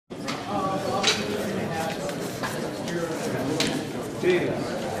We're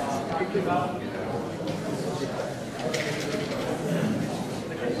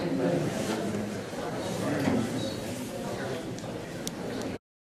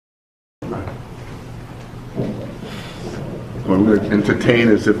going to entertain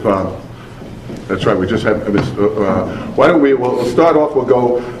as if, that's right, we just had, why don't we'll start off, we'll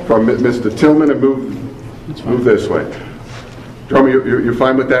go from Mr. Tilghman and move this way. Jerome, you're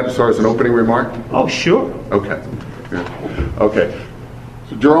fine with that as far as an opening remark? Oh, sure. Okay. Yeah. Okay.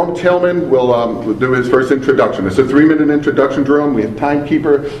 So Jerome Tilghman will do his first introduction. It's a 3-minute introduction, Jerome. We have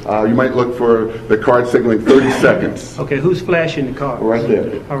timekeeper. You might look for the card signaling 30 seconds. Okay, who's flashing the card? Right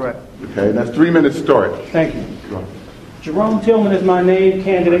there. All right. Okay, that's 3 minutes start. Thank you. Jerome Tilghman is my name,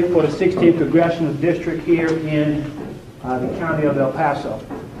 candidate for the 16th Congressional District here in the county of El Paso.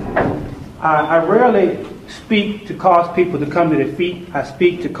 I rarely speak to cause people to come to their feet. I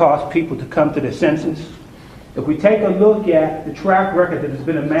speak to cause people to come to their senses. If we take a look at the track record that has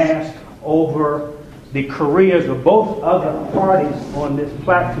been amassed over the careers of both other parties on this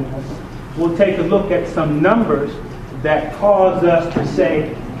platform, we'll take a look at some numbers that cause us to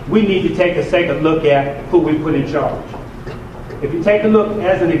say we need to take a second look at who we put in charge. If you take a look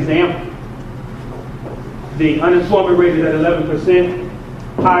as an example, the unemployment rate is at 11%,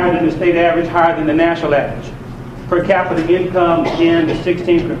 higher than the state average, higher than the national average. Per capita income in the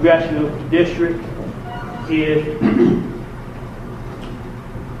 16th Congressional District is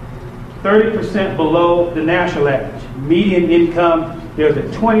 30% below the national average. Median income, there's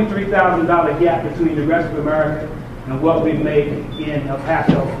a $23,000 gap between the rest of America and what we make in El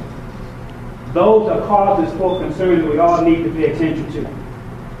Paso. Those are causes for concern that we all need to pay attention to.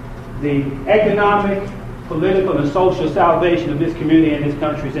 The economic, political, and social salvation of this community and this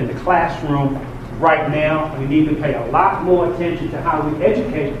country is in the classroom right now. We need to pay a lot more attention to how we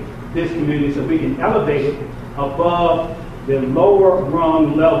educate this community so we can elevate it above the lower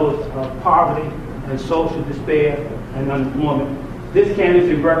rung levels of poverty and social despair and unemployment. This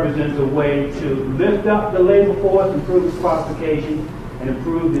candidacy represents a way to lift up the labor force, improve its qualifications, and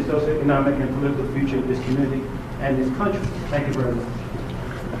improve the socioeconomic and political future of this community and this country. Thank you very much.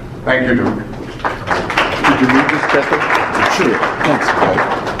 Thank you, Jerome. Did you read this, Beto? Sure. Thanks.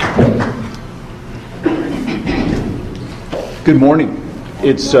 Good morning.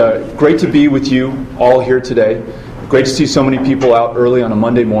 It's great to be with you all here today. Great to see so many people out early on a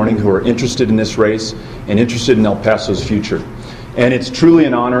Monday morning who are interested in this race and interested in El Paso's future. And it's truly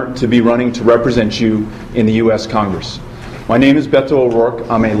an honor to be running to represent you in the U.S. Congress. My name is Beto O'Rourke.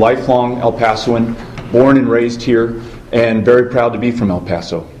 I'm a lifelong El Pasoan, born and raised here, and very proud to be from El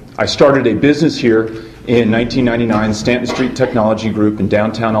Paso. I started a business here in 1999, Stanton Street Technology Group in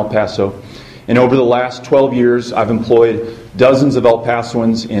downtown El Paso. And over the last 12 years, I've employed dozens of El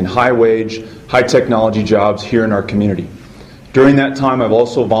Pasoans in high-wage, high-technology jobs here in our community. During that time, I've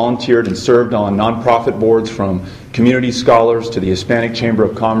also volunteered and served on nonprofit boards from community scholars to the Hispanic Chamber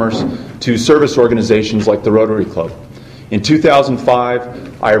of Commerce to service organizations like the Rotary Club. In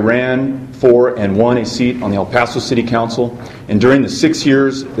 2005, I ran for and won a seat on the El Paso City Council, and during the 6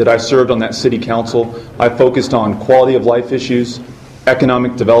 years that I served on that City Council, I focused on quality of life issues,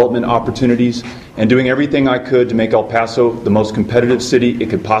 economic development opportunities, and doing everything I could to make El Paso the most competitive city it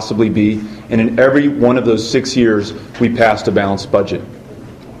could possibly be, and in every one of those 6 years, we passed a balanced budget.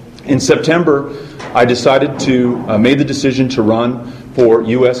 In September, I made the decision to run for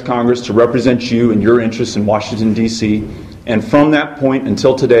U.S. Congress to represent you and your interests in Washington, D.C. And from that point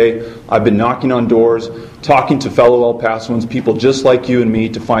until today, I've been knocking on doors, talking to fellow El Pasoans, people just like you and me,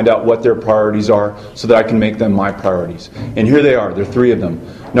 to find out what their priorities are so that I can make them my priorities. And here they are. There are 3 of them.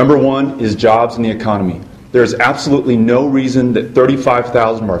 Number 1 is jobs and the economy. There is absolutely no reason that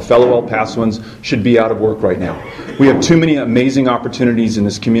 35,000 of our fellow El Pasoans should be out of work right now. We have too many amazing opportunities in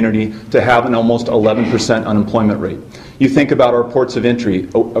this community to have an almost 11% unemployment rate. You think about our ports of entry,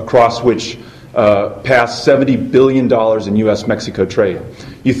 across which pass $70 billion in U.S.-Mexico trade.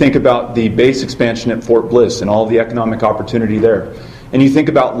 You think about the base expansion at Fort Bliss and all the economic opportunity there. And you think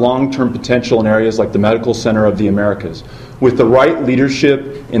about long-term potential in areas like the Medical Center of the Americas. With the right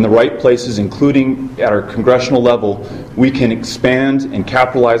leadership in the right places, including at our congressional level, we can expand and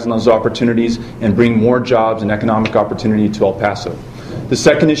capitalize on those opportunities and bring more jobs and economic opportunity to El Paso. The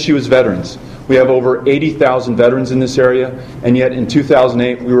second issue is veterans. We have over 80,000 veterans in this area, and yet in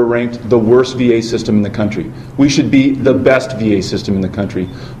 2008 we were ranked the worst VA system in the country. We should be the best VA system in the country,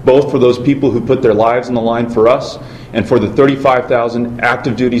 both for those people who put their lives on the line for us and for the 35,000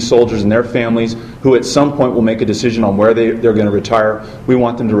 active duty soldiers and their families who at some point will make a decision on where they're going to retire. We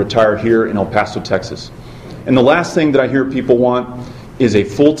want them to retire here in El Paso, Texas. And the last thing that I hear people want is a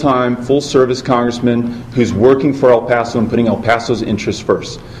full-time, full-service congressman who's working for El Paso and putting El Paso's interests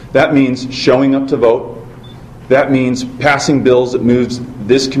first. That means showing up to vote. That means passing bills that moves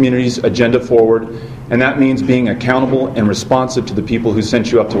this community's agenda forward. And that means being accountable and responsive to the people who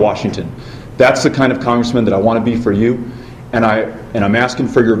sent you up to Washington. That's the kind of congressman that I want to be for you. And I'm asking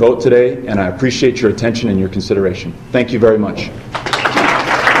for your vote today, and I appreciate your attention and your consideration. Thank you very much.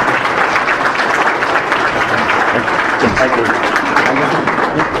 Thank you.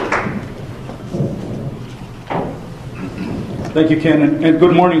 Thank you, Ken, and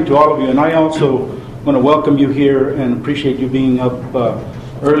good morning to all of you. And I also want to welcome you here and appreciate you being up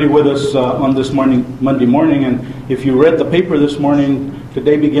early with us on this Monday morning. And if you read the paper this morning,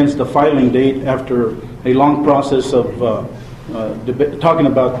 today begins the filing date after a long process of talking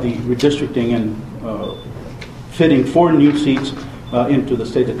about the redistricting and fitting 4 new seats into the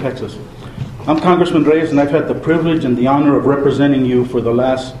state of Texas. I'm Congressman Reyes, and I've had the privilege and the honor of representing you for the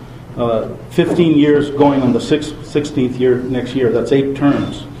last 15 years, going on the 16th year next year. That's 8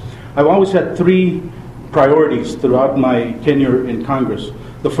 terms. I've always had 3 priorities throughout my tenure in Congress.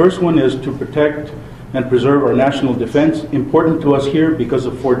 The first one is to protect and preserve our national defense, important to us here because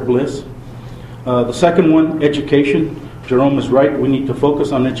of Fort Bliss. The second one, education. Jerome is right, we need to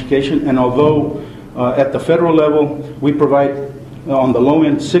focus on education, and although at the federal level we provide on the low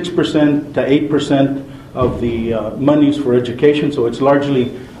end 6% to 8% of the monies for education, so it's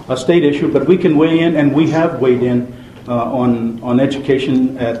largely a state issue, but we can weigh in, and we have weighed in on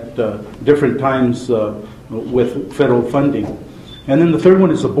education at different times with federal funding. And then the third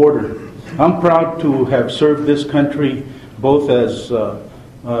one is the border. I'm proud to have served this country both as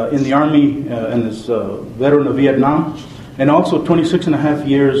in the Army and as a veteran of Vietnam, and also 26 and a half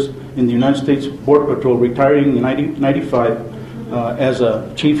years in the United States Border Patrol, retiring in 1995 as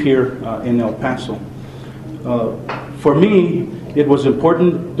a chief here in El Paso. For me, it was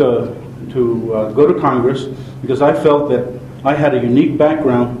important to go to Congress because I felt that I had a unique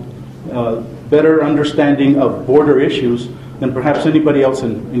background, better understanding of border issues than perhaps anybody else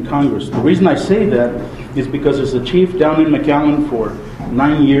in Congress. The reason I say that is because as the chief down in McAllen for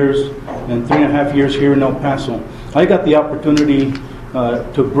 9 years and 3.5 years here in El Paso, I got the opportunity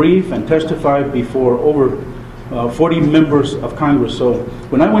to brief and testify before over 40 members of Congress. So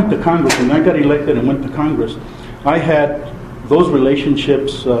when I went to Congress, when I got elected and went to Congress, I had those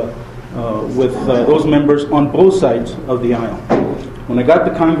relationships with those members on both sides of the aisle. When I got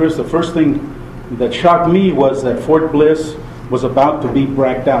to Congress, the first thing that shocked me was that Fort Bliss was about to be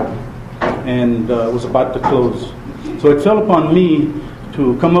bracked out and was about to close. So it fell upon me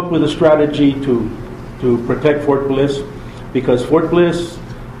to come up with a strategy to protect Fort Bliss, because Fort Bliss,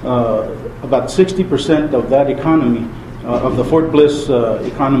 about 60% of that economy, of the Fort Bliss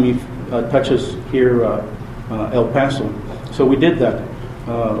economy touches here El Paso. So we did that.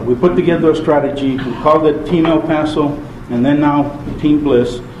 We put together a strategy. We called it Team El Paso, and then now Team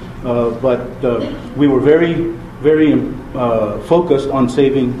Bliss. But we were very, very focused on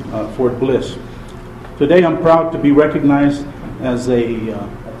saving Fort Bliss. Today I'm proud to be recognized as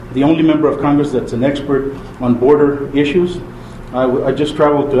the only member of Congress that's an expert on border issues. I just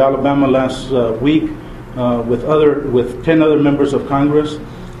traveled to Alabama last week with 10 other members of Congress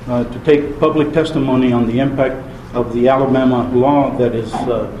to take public testimony on the impact of the Alabama law that is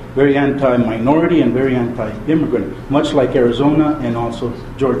very anti-minority and very anti-immigrant, much like Arizona and also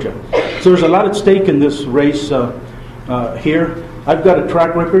Georgia. So there's a lot at stake in this race here. I've got a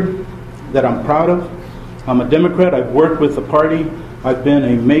track record that I'm proud of. I'm a Democrat. I've worked with the party. I've been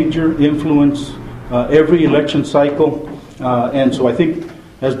a major influence every election cycle. And so I think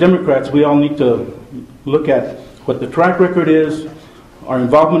as Democrats, we all need to look at what the track record is, our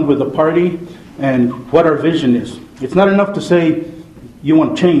involvement with the party, and what our vision is. It's not enough to say you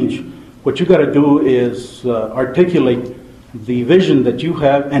want change. What you got to do is articulate the vision that you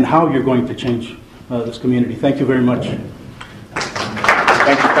have and how you're going to change this community. Thank you very much.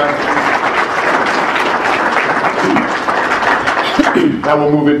 Thank you, Congressman. Now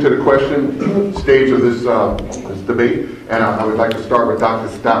we'll move into the question stage of this debate, and I would like to start with Dr.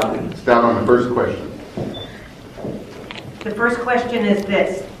 Stout on the first question. The first question is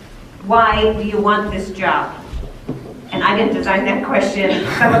this: why do you want this job? And I didn't design that question.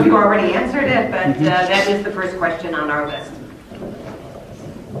 Some of you already answered it, but that is the first question on our list.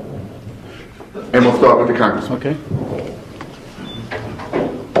 And we'll start with the Congressman. Okay.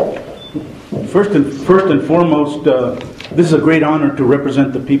 First and foremost, this is a great honor to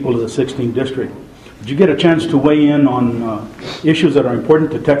represent the people of the 16th District. Did you get a chance to weigh in on issues that are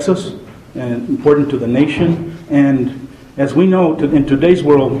important to Texas and important to the nation? And as we know, in today's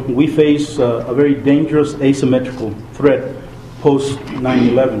world, we face a very dangerous asymmetrical threat post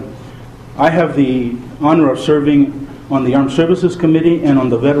 9/11. I have the honor of serving on the Armed Services Committee and on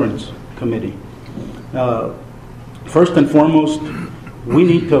the Veterans Committee. First and foremost, we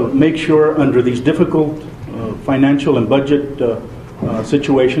need to make sure under these difficult financial and budget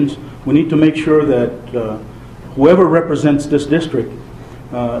situations, we need to make sure that whoever represents this district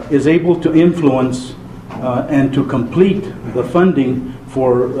is able to influence and to complete the funding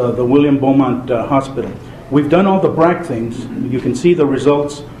for the William Beaumont Hospital. We've done all the BRAC things. You can see the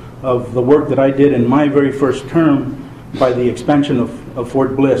results of the work that I did in my very first term by the expansion of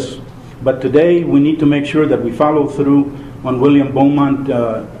Fort Bliss. But today we need to make sure that we follow through on William Beaumont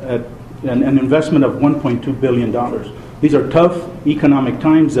at an investment of $1.2 billion. These are tough economic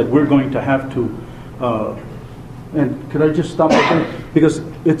times that we're going to have to, and could I just stop right there? Because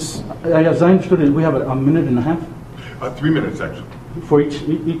it's, as I understood it, we have a minute and a half? 3 minutes, actually. For each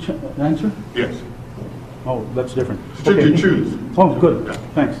answer? Yes. Oh, that's different. Should you choose? Oh, good. Yeah.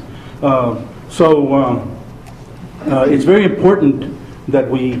 Thanks. It's very important that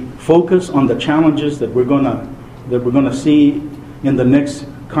we focus on the challenges that we're gonna see in the next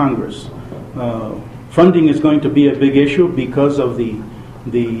Congress. Funding is going to be a big issue because of the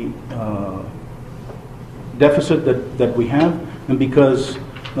deficit that we have, and because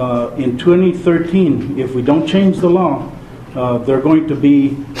in 2013, if we don't change the law, there are going to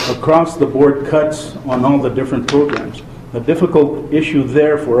be across-the-board cuts on all the different programs. The difficult issue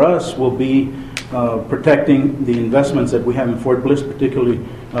there for us will be protecting the investments that we have in Fort Bliss, particularly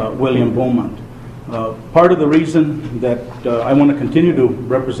William Beaumont. Part of the reason that I want to continue to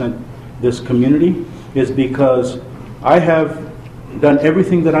represent this community is because I have done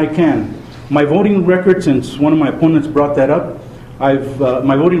everything that I can. My voting record, since one of my opponents brought that up,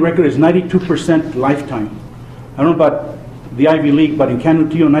 my voting record is 92% lifetime. I don't know about the Ivy League, but in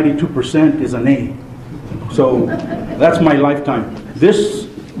Canutillo, 92% is an A. So that's my lifetime. This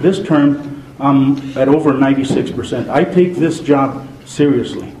term, I'm at over 96%. I take this job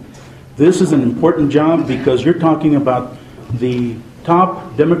seriously. This is an important job because you're talking about the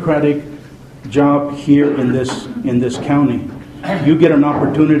top Democratic job here in this county. You get an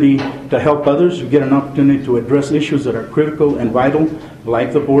opportunity to help others. You get an opportunity to address issues that are critical and vital,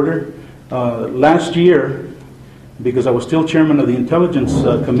 like the border. Last year, because I was still chairman of the Intelligence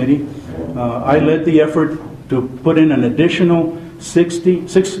Committee, I led the effort to put in an additional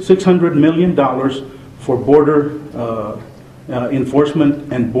 $600 million for border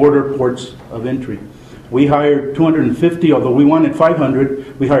enforcement and border ports of entry. We hired 250, although we wanted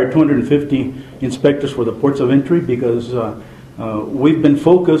 500, we hired 250 inspectors for the ports of entry because we've been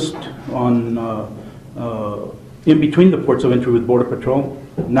focused on in between the ports of entry with Border Patrol.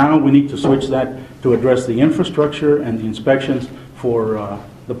 Now we need to switch that to address the infrastructure and the inspections for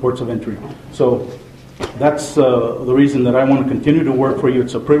the ports of entry. So that's the reason that I want to continue to work for you.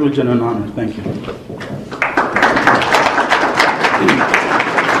 It's a privilege and an honor. Thank you.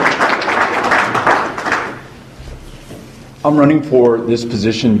 I'm running for this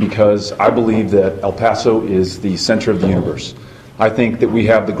position because I believe that El Paso is the center of the universe. I think that we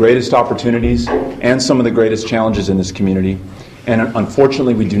have the greatest opportunities and some of the greatest challenges in this community. And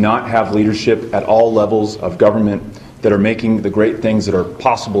unfortunately, we do not have leadership at all levels of government that are making the great things that are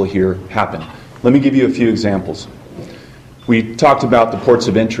possible here happen. Let me give you a few examples. We talked about the ports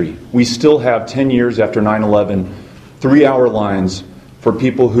of entry. We still have 10 years after 9/11, 3-hour lines for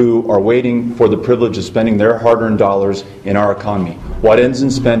people who are waiting for the privilege of spending their hard-earned dollars in our economy.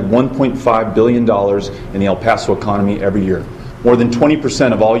 Watson's spend $1.5 billion in the El Paso economy every year. More than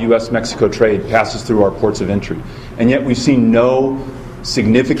 20% of all U.S.-Mexico trade passes through our ports of entry. And yet we've seen no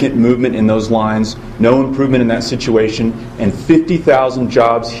significant movement in those lines, no improvement in that situation, and 50,000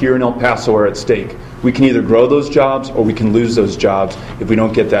 jobs here in El Paso are at stake. We can either grow those jobs or we can lose those jobs if we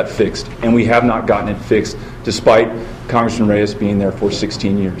don't get that fixed. And we have not gotten it fixed, despite Congressman Reyes being there for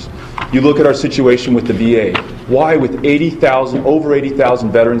 16 years. You look at our situation with the VA. Why, with over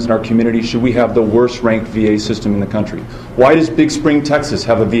 80,000 veterans in our community, should we have the worst-ranked VA system in the country? Why does Big Spring, Texas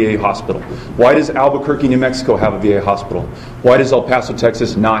have a VA hospital? Why does Albuquerque, New Mexico have a VA hospital? Why does El Paso,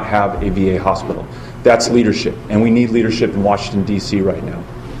 Texas not have a VA hospital? That's leadership, and we need leadership in Washington, D.C. right now.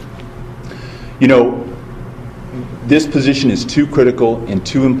 You know, this position is too critical and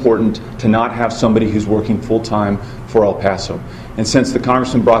too important to not have somebody who's working full-time for El Paso. And since the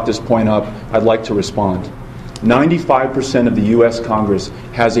Congressman brought this point up, I'd like to respond. 95% of the U.S. Congress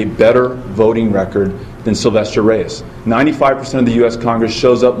has a better voting record than Silvestre Reyes. 95% of the U.S. Congress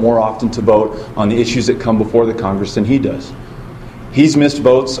shows up more often to vote on the issues that come before the Congress than he does. He's missed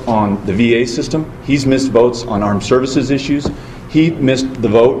votes on the VA system. He's missed votes on armed services issues. He missed the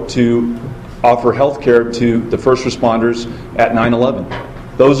vote to offer health care to the first responders at 9/11.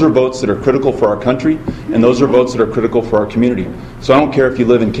 Those are votes that are critical for our country, and those are votes that are critical for our community. So I don't care if you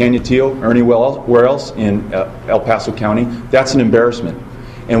live in Canutillo or anywhere else in El Paso County, that's an embarrassment.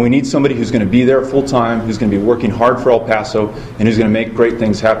 And we need somebody who's going to be there full time, who's going to be working hard for El Paso, and who's going to make great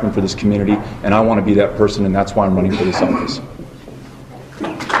things happen for this community. And I want to be that person, and that's why I'm running for this office.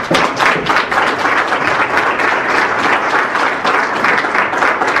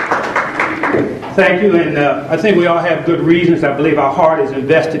 Thank you, and I think we all have good reasons. I believe our heart is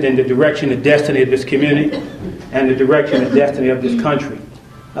invested in the direction and destiny of this community and the direction and destiny of this country.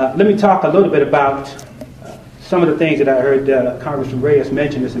 Let me talk a little bit about some of the things that I heard Congressman Reyes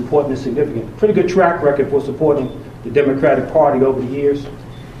mention that's important and significant. Pretty good track record for supporting the Democratic Party over the years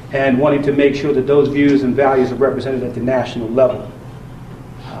and wanting to make sure that those views and values are represented at the national level.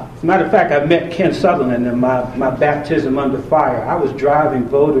 As a matter of fact, I met Ken Sutherland in my baptism under fire. I was driving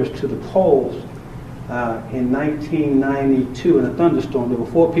voters to the polls in 1992 in a thunderstorm. There were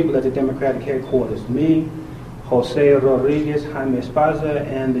 4 people at the Democratic headquarters, me, Jose Rodriguez, Jaime Espaza,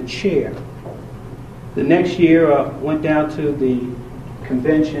 and the chair. The next year, went down to the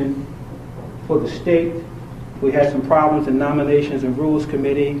convention for the state. We had some problems in nominations and rules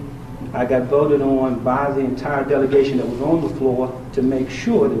committee. I got voted on by the entire delegation that was on the floor to make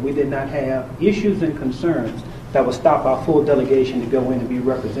sure that we did not have issues and concerns that would stop our full delegation to go in and be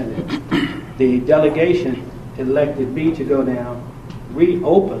represented. The delegation elected me to go down,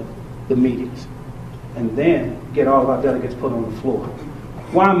 reopen the meetings, and then get all of our delegates put on the floor.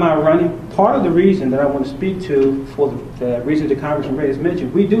 Why am I running? Part of the reason that I want to speak to, for the reasons that Congressman Reyes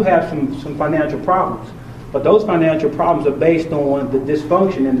mentioned, we do have some financial problems. But those financial problems are based on the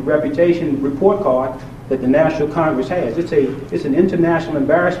dysfunction and the reputation report card that the National Congress has. It's an international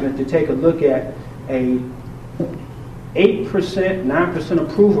embarrassment to take a look at a 8%, 9%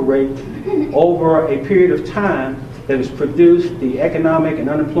 approval rate over a period of time that has produced the economic and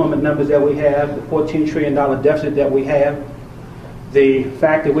unemployment numbers that we have, the $14 trillion deficit that we have, the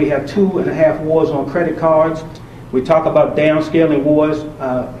fact that we have 2.5 wars on credit cards. We talk about downscaling wars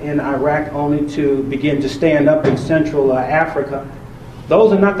in Iraq only to begin to stand up in Central Africa.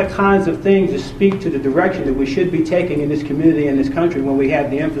 Those are not the kinds of things that speak to the direction that we should be taking in this community and this country when we have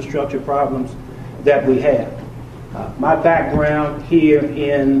the infrastructure problems that we have. My background here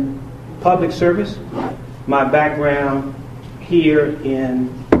in public service, my background here in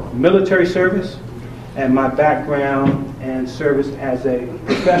military service, and my background and service as a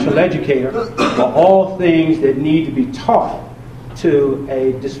professional educator are all things that need to be taught to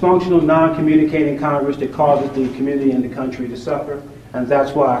a dysfunctional, non-communicating Congress that causes the community and the country to suffer, and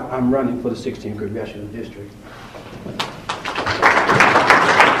that's why I'm running for the 16th Congressional District.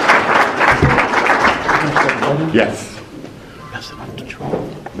 Yes.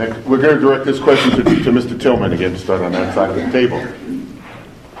 Next, we're going to direct this question to Mr. Tilghman again, to start on that side of the table.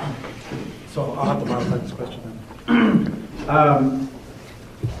 So I'll have to modify this question then.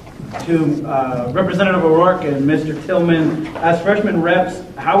 To Representative O'Rourke and Mr. Tilghman, as freshman reps,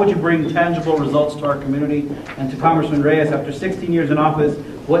 how would you bring tangible results to our community? And to Congressman Reyes, after 16 years in office,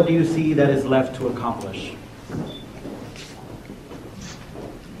 what do you see that is left to accomplish?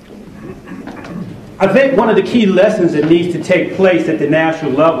 I think one of the key lessons that needs to take place at the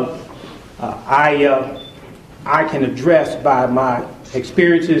national level, I can address by my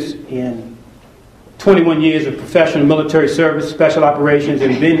experiences in 21 years of professional military service, special operations,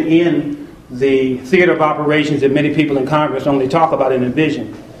 and been in the theater of operations that many people in Congress only talk about and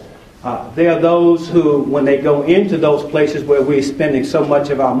envision. There are those who, when they go into those places where we're spending so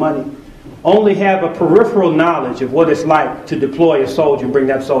much of our money, only have a peripheral knowledge of what it's like to deploy a soldier and bring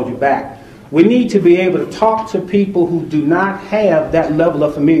that soldier back. We need to be able to talk to people who do not have that level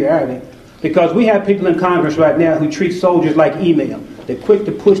of familiarity, because we have people in Congress right now who treat soldiers like email. They're quick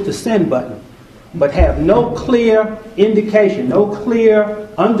to push the send button, but have no clear indication, no clear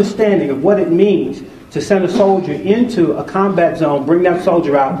understanding of what it means to send a soldier into a combat zone, bring that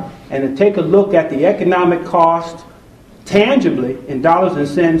soldier out, and to take a look at the economic cost tangibly in dollars and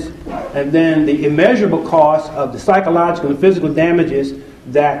cents, and then the immeasurable cost of the psychological and physical damages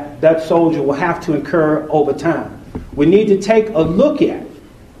that that soldier will have to incur over time. We need to take a look at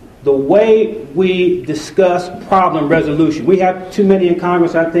the way we discuss problem resolution. We have too many in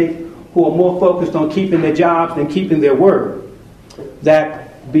Congress, I think, who are more focused on keeping their jobs than keeping their word.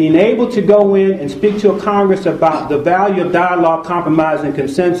 That being able to go in and speak to a Congress about the value of dialogue, compromise, and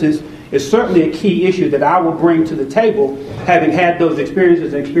consensus is certainly a key issue that I will bring to the table, having had those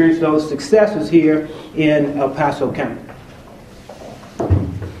experiences and experienced those successes here in El Paso County.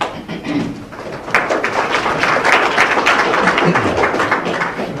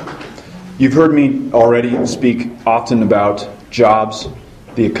 You've heard me already speak often about jobs,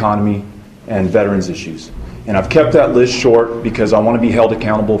 the economy, and veterans issues. And I've kept that list short because I want to be held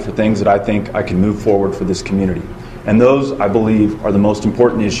accountable for things that I think I can move forward for this community. And those, I believe, are the most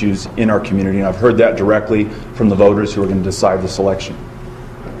important issues in our community, and I've heard that directly from the voters who are going to decide this election.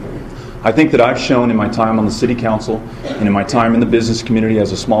 I think that I've shown in my time on the City Council and in my time in the business community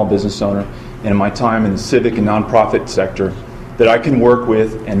as a small business owner and in my time in the civic and nonprofit sector that I can work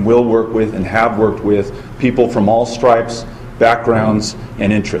with and will work with and have worked with people from all stripes, backgrounds,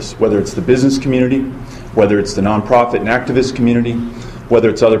 and interests, whether it's the business community, whether it's the nonprofit and activist community, whether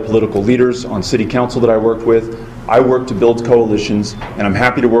it's other political leaders on City Council that I worked with. I work to build coalitions, and I'm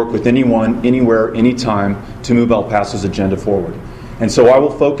happy to work with anyone, anywhere, anytime to move El Paso's agenda forward. And so I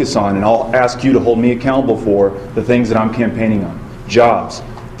will focus on, and I'll ask you to hold me accountable for, the things that I'm campaigning on. Jobs.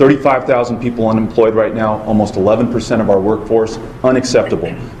 35,000 people unemployed right now, almost 11% of our workforce,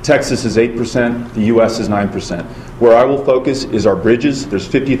 unacceptable. Texas is 8%, the U.S. is 9%. Where I will focus is our bridges. There's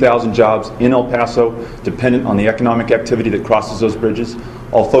 50,000 jobs in El Paso, dependent on the economic activity that crosses those bridges.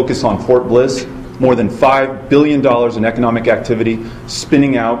 I'll focus on Fort Bliss, more than $5 billion in economic activity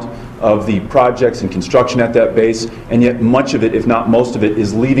spinning out of the projects and construction at that base, and yet much of it, if not most of it,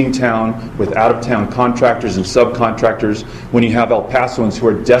 is leaving town with out-of-town contractors and subcontractors when you have El Pasoans who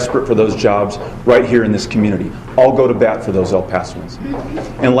are desperate for those jobs right here in this community. I'll go to bat for those El Pasoans.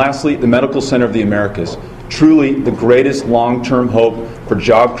 And lastly, the Medical Center of the Americas. Truly the greatest long-term hope for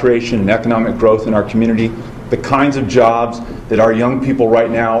job creation and economic growth in our community. The kinds of jobs that our young people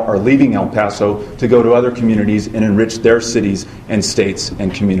right now are leaving El Paso to go to other communities and enrich their cities and states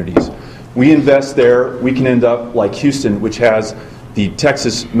and communities. We invest there, we can end up like Houston, which has the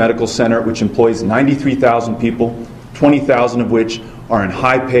Texas Medical Center, which employs 93,000 people, 20,000 of which are in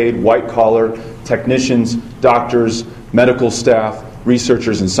high-paid, white-collar technicians, doctors, medical staff,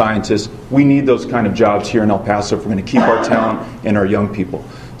 researchers, and scientists. We need those kind of jobs here in El Paso if we're going to keep our town and our young people.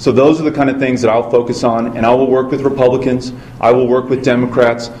 So those are the kind of things that I'll focus on, and I will work with Republicans, I will work with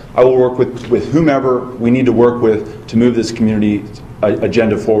Democrats, I will work with whomever we need to work with to move this community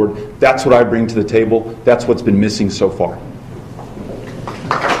agenda forward. That's what I bring to the table. That's what's been missing so far.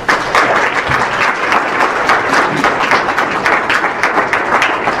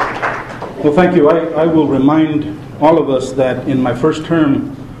 Well, thank you. I will remind all of us that in my first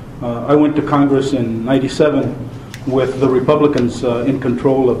term, I went to Congress in '97 with the Republicans in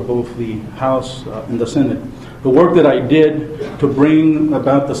control of both the House and the Senate. The work that I did to bring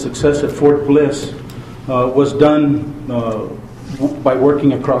about the success at Fort Bliss was done by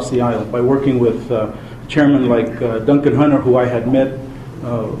working across the aisle, by working with chairmen like Duncan Hunter, who I had met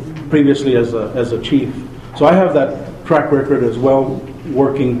previously as a chief. So I have that track record as well,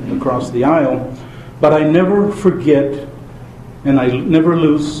 working across the aisle. But I never forget and I never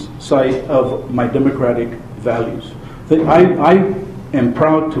lose sight of my democratic values. I am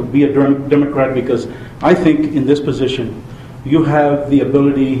proud to be a Democrat because I think in this position you have the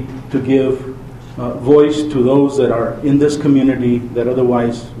ability to give voice to those that are in this community that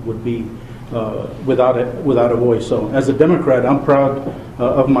otherwise would be without a voice. So as a Democrat, I'm proud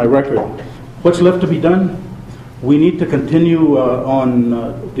of my record. What's left to be done? We need to continue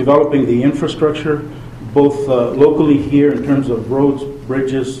on developing the infrastructure, both locally here in terms of roads,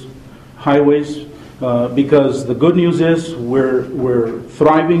 bridges, highways, because the good news is we're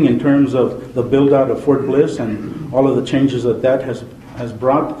thriving in terms of the build out of Fort Bliss and all of the changes that has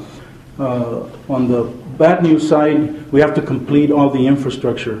brought. On the bad news side, we have to complete all the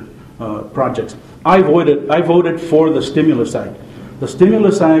infrastructure projects. I voted for the Stimulus Act. The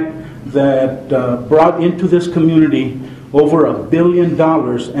Stimulus Act that brought into this community over $1 billion,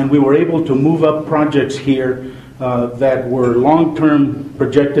 and we were able to move up projects here that were long-term,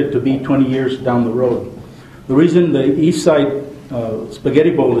 projected to be 20 years down the road. The reason the East Side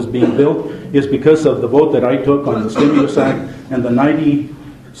Spaghetti Bowl is being built is because of the vote that I took on the Stimulus Act and the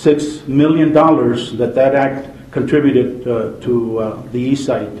 $96 million that act contributed to the East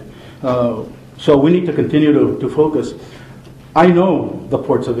Side. So we need to continue to focus. I know the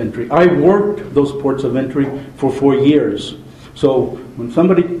ports of entry. I worked those ports of entry for 4 years. So when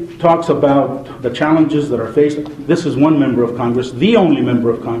somebody talks about the challenges that are faced, this is one member of Congress, the only member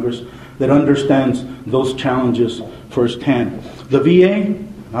of Congress that understands those challenges firsthand. The VA,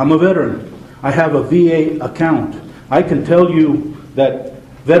 I'm a veteran. I have a VA account. I can tell you that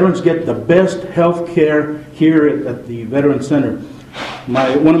veterans get the best health care here at the Veterans Center.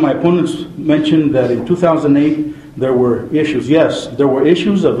 One of my opponents mentioned that in 2008, there were issues. Yes, there were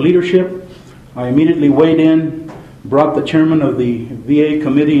issues of leadership. I immediately weighed in, brought the chairman of the VA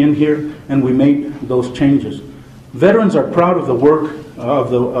committee in here, and we made those changes. Veterans are proud of the work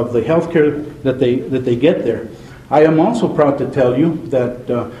of the health care that they get there. I am also proud to tell you that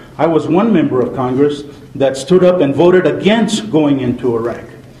I was one member of Congress that stood up and voted against going into Iraq.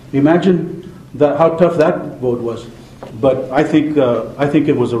 Imagine how tough that vote was. But I think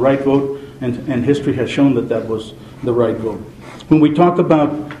it was the right vote, and history has shown that that was the right vote. When we talk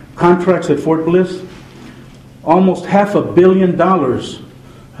about contracts at Fort Bliss, almost $500 million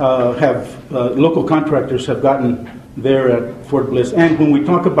local contractors have gotten there at Fort Bliss. And when we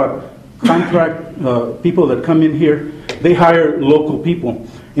talk about contract people that come in here, they hire local people.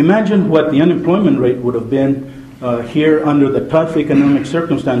 Imagine what the unemployment rate would have been here under the tough economic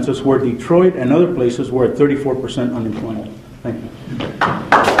circumstances where Detroit and other places were at 34% unemployment. Thank you.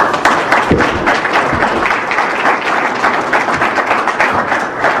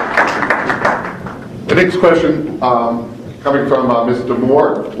 The next question, coming from Mr.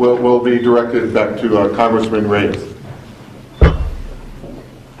 Moore, will be directed back to Congressman Reyes.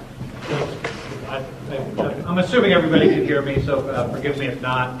 I'm assuming everybody can hear me, so forgive me if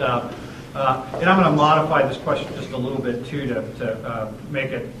not. And I'm going to modify this question just a little bit too to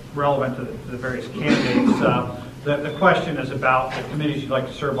make it relevant to the various candidates. The question is about the committees you'd like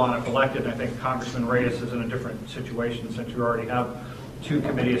to serve on if elected. And I think Congressman Reyes is in a different situation since you already have 2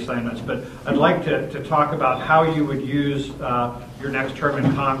 committee assignments. But I'd like to talk about how you would use your next term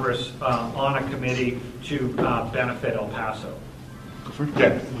in Congress on a committee to benefit El Paso.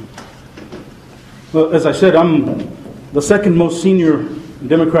 Yes. Well, as I said, I'm the second most senior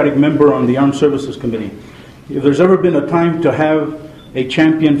Democratic member on the Armed Services Committee. If there's ever been a time to have a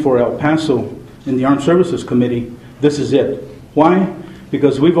champion for El Paso in the Armed Services Committee, this is it. Why?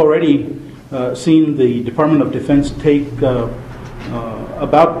 Because we've already seen the Department of Defense take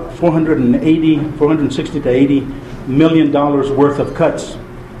about $460 to $80 million worth of cuts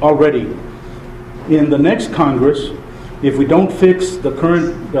already. In the next Congress, if we don't fix the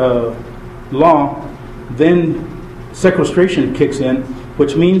current law, then sequestration kicks in,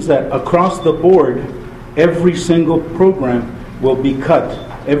 which means that across the board, every single program will be cut.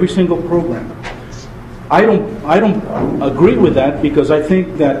 Every single program. I don't agree with that, because I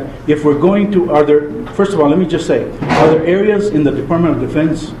think that if we're going to, first of all, let me just say, are there areas in the Department of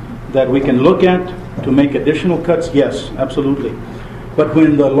Defense that we can look at to make additional cuts? Yes, absolutely. But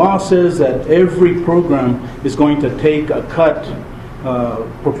when the law says that every program is going to take a cut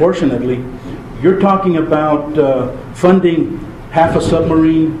proportionately, you're talking about funding half a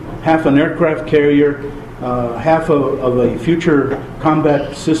submarine, half an aircraft carrier, half of a future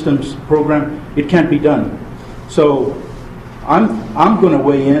combat systems program. It can't be done. So I'm going to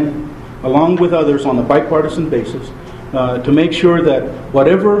weigh in, along with others, on a bipartisan basis to make sure that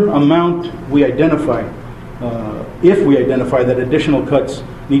whatever amount we identify, if we identify that additional cuts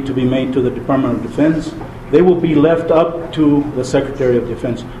need to be made to the Department of Defense, they will be left up to the Secretary of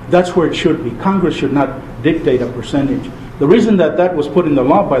Defense. That's where it should be. Congress should not dictate a percentage. The reason that that was put in the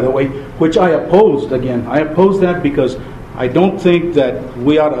law, by the way, which I opposed, again, I opposed that because I don't think that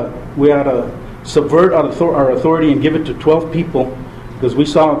we ought to subvert our authority and give it to 12 people, because we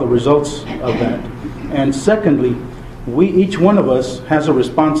saw the results of that. And secondly, each one of us has a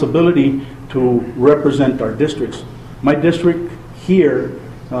responsibility to represent our districts. My district here,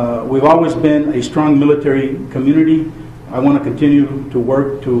 we've always been a strong military community. I want to continue to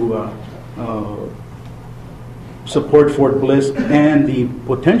work to support Fort Bliss and the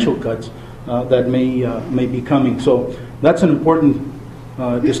potential cuts that may be coming. So that's an important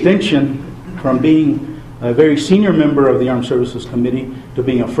distinction from being a very senior member of the Armed Services Committee to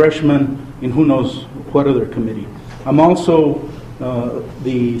being a freshman in who knows what other committee. I'm also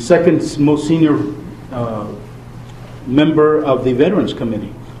the second most senior member of the Veterans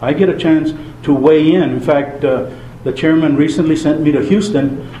Committee. I get a chance to weigh in. In fact, the chairman recently sent me to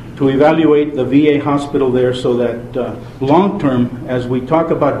Houston to evaluate the VA hospital there, so that long term, as we talk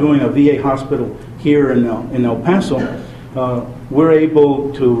about doing a VA hospital here in El Paso, we're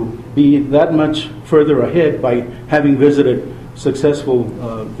able to be that much further ahead by having visited successful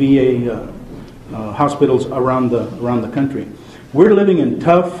VA hospitals around the country. We're living in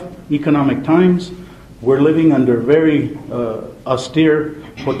tough economic times. We're living under very austere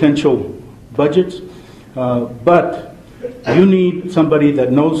potential budgets, but you need somebody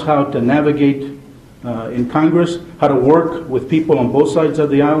that knows how to navigate in Congress, how to work with people on both sides of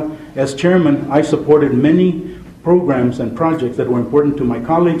the aisle. As chairman, I supported many programs and projects that were important to my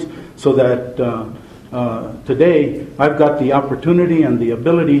colleagues, so that today I've got the opportunity and the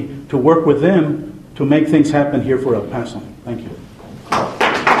ability to work with them to make things happen here for El Paso. Thank you.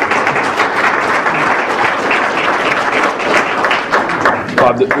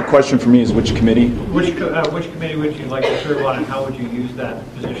 Bob, the question for me is which committee? Which committee would you like to serve on, and how would you use that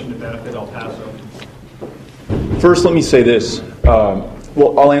position to benefit El Paso? First, let me say this.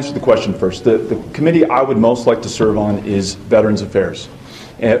 Well, I'll answer the question first. The committee I would most like to serve on is Veterans Affairs,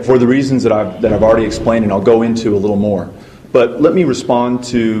 for the reasons that I've already explained, and I'll go into a little more. But let me respond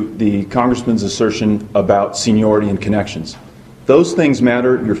to the Congressman's assertion about seniority and connections. Those things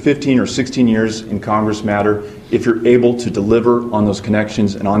matter. Your 15 or 16 years in Congress matter if you're able to deliver on those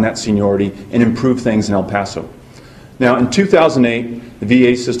connections and on that seniority and improve things in El Paso. Now, in 2008, the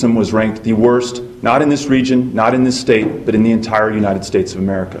VA system was ranked the worst, not in this region, not in this state, but in the entire United States of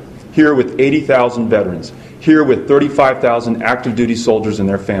America. Here with 80,000 veterans, here with 35,000 active duty soldiers and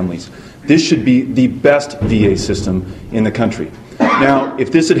their families. This should be the best VA system in the country. Now,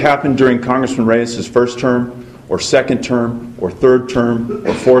 if this had happened during Congressman Reyes' first term, or second term, or third term,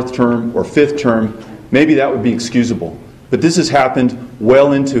 or fourth term, or fifth term, maybe that would be excusable. But this has happened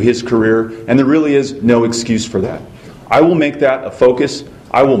well into his career, and there really is no excuse for that. I will make that a focus.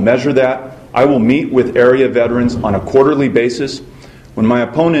 I will measure that. I will meet with area veterans on a quarterly basis. When my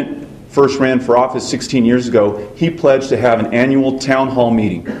opponent first ran for office 16 years ago, he pledged to have an annual town hall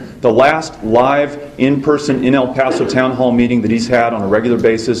meeting. The last live, in-person, in El Paso town hall meeting that he's had on a regular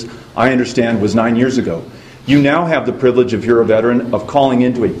basis, I understand, was 9 years ago. You now have the privilege, if you're a veteran, of calling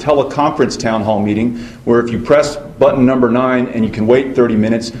into a teleconference town hall meeting where if you press button number 9 and you can wait 30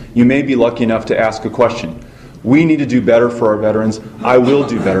 minutes, you may be lucky enough to ask a question. We need to do better for our veterans. I will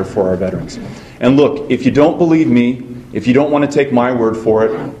do better for our veterans. And look, if you don't believe me, if you don't want to take my word for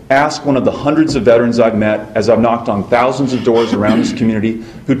it, ask one of the hundreds of veterans I've met as I've knocked on thousands of doors around this community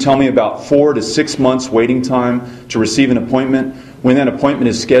who tell me about 4 to 6 months waiting time to receive an appointment. When that appointment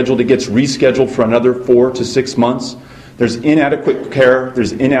is scheduled, it gets rescheduled for another 4 to 6 months. There's inadequate care,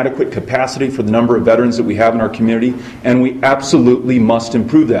 there's inadequate capacity for the number of veterans that we have in our community, and we absolutely must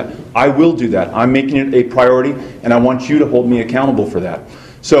improve that. I will do that. I'm making it a priority, and I want you to hold me accountable for that.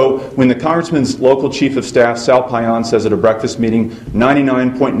 So when the Congressman's local chief of staff, Sal Payan, says at a breakfast meeting,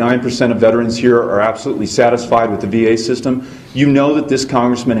 99.9% of veterans here are absolutely satisfied with the VA system, you know that this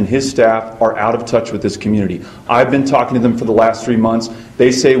Congressman and his staff are out of touch with this community. I've been talking to them for the last 3 months.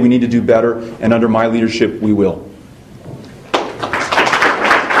 They say we need to do better, and under my leadership, we will.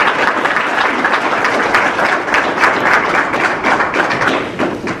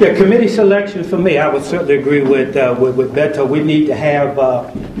 Yeah, committee selection for me, I would certainly agree with Beto. We need to have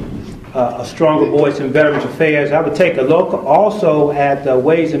a stronger voice in Veterans Affairs. I would take a look also at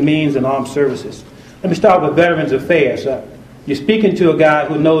Ways and Means and Armed Services. Let me start with Veterans Affairs. You're speaking to a guy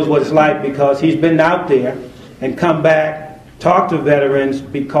who knows what it's like because he's been out there and come back, talk to veterans,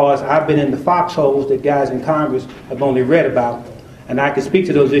 because I've been in the foxholes that guys in Congress have only read about. And I can speak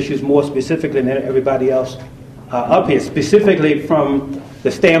to those issues more specifically than everybody else up here, specifically from the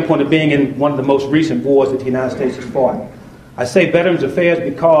standpoint of being in one of the most recent wars that the United States has fought. I say Veterans Affairs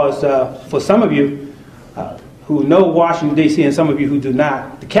because for some of you who know Washington, D.C., and some of you who do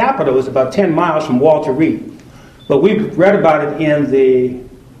not, the Capitol is about 10 miles from Walter Reed. But we've read about it in the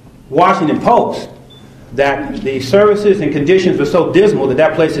Washington Post that the services and conditions were so dismal that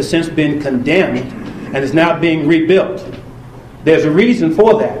that place has since been condemned and is now being rebuilt. There's a reason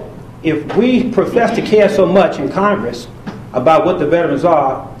for that. If we profess to care so much in Congress about what the veterans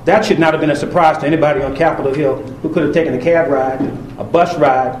are, that should not have been a surprise to anybody on Capitol Hill who could have taken a cab ride, a bus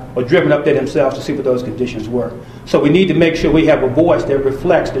ride, or driven up there themselves to see what those conditions were. So we need to make sure we have a voice that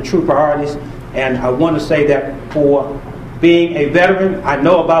reflects the true priorities, and I want to say that for being a veteran, I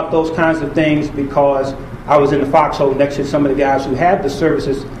know about those kinds of things because I was in the foxhole next to some of the guys who have the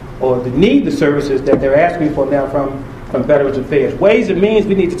services or need the services that they're asking for now from Veterans Affairs. Ways and Means,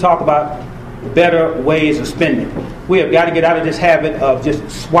 we need to talk about better ways of spending. We have got to get out of this habit of just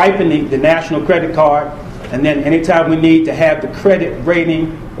swiping the national credit card, and then anytime we need to have the credit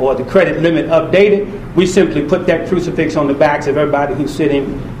rating or the credit limit updated, we simply put that crucifix on the backs of everybody who's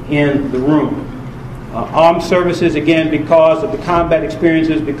sitting in the room. Armed services, again, because of the combat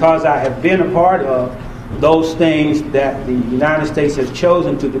experiences, because I have been a part of those things that the United States has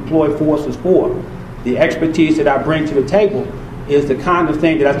chosen to deploy forces for. The expertise that I bring to the table is the kind of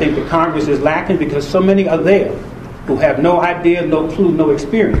thing that I think the Congress is lacking because so many are there who have no idea, no clue, no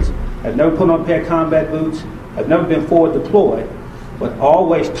experience, have never put on a pair of combat boots, have never been forward deployed, but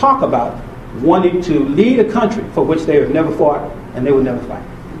always talk about wanting to lead a country for which they have never fought and they will never fight.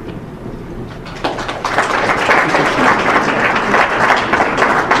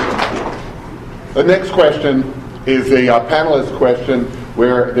 The next question is a panelist question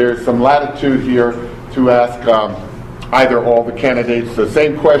where there's some latitude here to ask either all the candidates the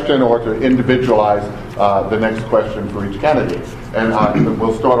same question or to individualize the next question for each candidate. And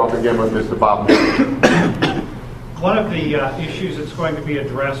we'll start off again with Mr. Bob. One of the issues that's going to be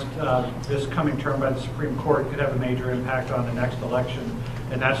addressed this coming term by the Supreme Court could have a major impact on the next election,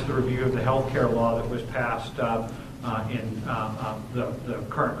 and that's the review of the health care law that was passed in the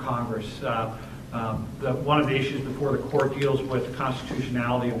current Congress. One of the issues before the court deals with the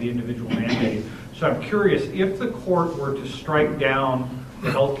constitutionality of the individual mandate. So I'm curious, if the court were to strike down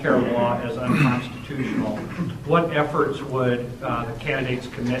the health care law as unconstitutional, what efforts would the candidates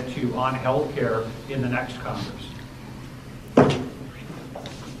commit to on health care in the next Congress?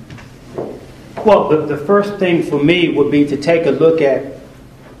 Well, the first thing for me would be to take a look at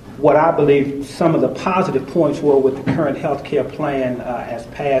what I believe some of the positive points were with the current health care plan as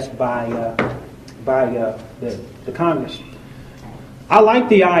passed by the Congress. I like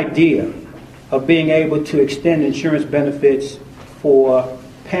the idea of being able to extend insurance benefits for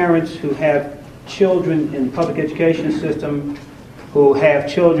parents who have children in the public education system, who have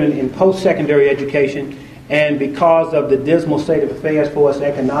children in post-secondary education, and because of the dismal state of affairs for us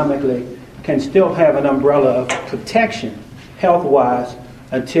economically, can still have an umbrella of protection health-wise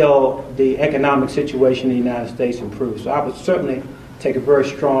until the economic situation in the United States improves. So I would certainly take a very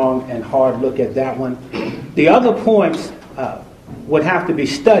strong and hard look at that one. The other points would have to be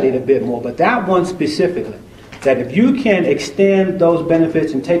studied a bit more, but that one specifically, that if you can extend those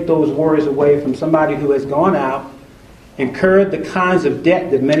benefits and take those worries away from somebody who has gone out, incurred the kinds of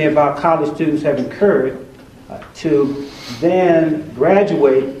debt that many of our college students have incurred, to then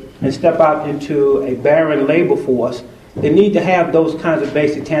graduate and step out into a barren labor force, they need to have those kinds of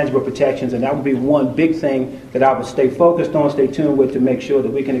basic tangible protections, and that would be one big thing that I would stay focused on, stay tuned with, to make sure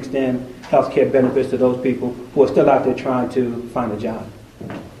that we can extend health care benefits to those people who are still out there trying to find a job.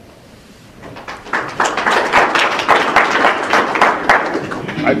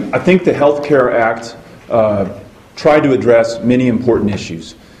 I think the Health Care Act tried to address many important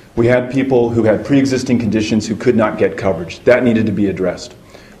issues. We had people who had pre-existing conditions who could not get coverage. That needed to be addressed.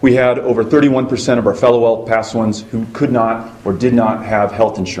 We had over 31% of our fellow El Pasoans who could not or did not have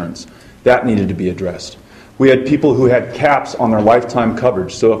health insurance. That needed to be addressed. We had people who had caps on their lifetime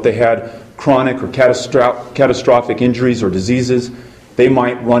coverage. So if they had chronic or catastrophic injuries or diseases, they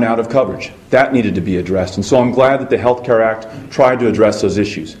might run out of coverage. That needed to be addressed. And so I'm glad that the Health Care Act tried to address those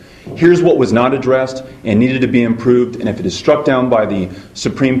issues. Here's what was not addressed and needed to be improved, and if it is struck down by the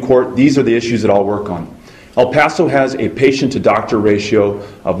Supreme Court, these are the issues that I'll work on. El Paso has a patient-to-doctor ratio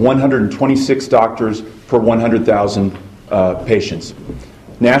of 126 doctors per 100,000 patients.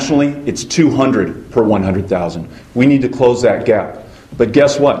 Nationally, it's 200 per 100,000. We need to close that gap. But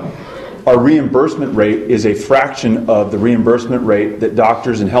guess what? Our reimbursement rate is a fraction of the reimbursement rate that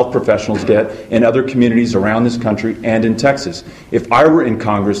doctors and health professionals get in other communities around this country and in Texas. If I were in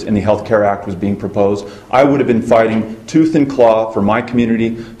Congress and the Health Care Act was being proposed, I would have been fighting tooth and claw for my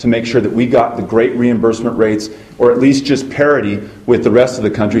community to make sure that we got the great reimbursement rates, or at least just parity with the rest of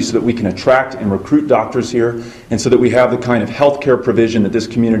the country, so that we can attract and recruit doctors here, and so that we have the kind of health care provision that this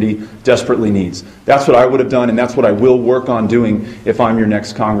community desperately needs. That's what I would have done, and that's what I will work on doing if I'm your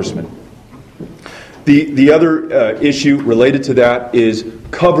next congressman. The other issue related to that is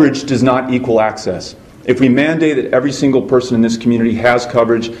coverage does not equal access. If we mandate that every single person in this community has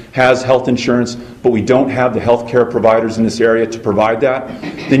coverage, has health insurance, but we don't have the health care providers in this area to provide that,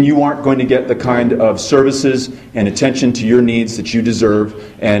 then you aren't going to get the kind of services and attention to your needs that you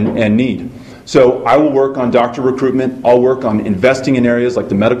deserve and need. So I will work on doctor recruitment. I'll work on investing in areas like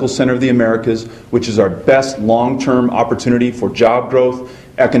the Medical Center of the Americas, which is our best long-term opportunity for job growth,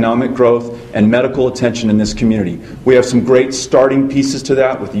 economic growth, and medical attention in this community. We have some great starting pieces to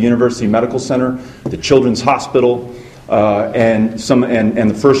that with the University Medical Center, the Children's Hospital, and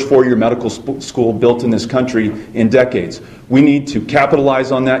the first four-year medical school built in this country in decades. We need to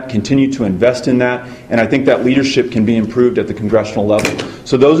capitalize on that, continue to invest in that, and I think that leadership can be improved at the congressional level.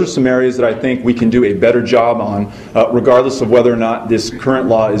 So those are some areas that I think we can do a better job on, regardless of whether or not this current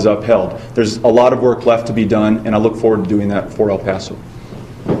law is upheld. There's a lot of work left to be done, and I look forward to doing that for El Paso.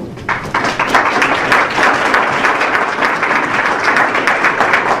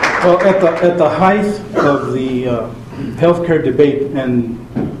 Well, at the height of the healthcare debate, and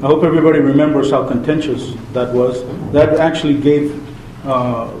I hope everybody remembers how contentious that was, that actually gave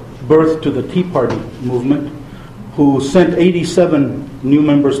birth to the Tea Party movement, who sent 87 new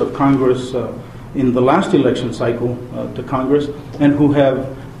members of Congress in the last election cycle to Congress, and who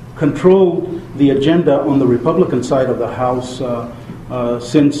have controlled the agenda on the Republican side of the House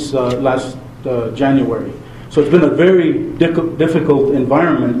since last January. So it's been a very difficult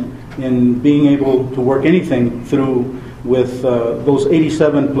environment in being able to work anything through with those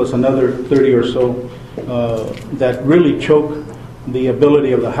 87 plus another 30 or so that really choke the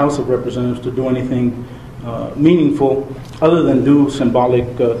ability of the House of Representatives to do anything meaningful other than do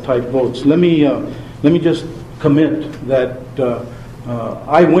symbolic type votes. Let me just commit that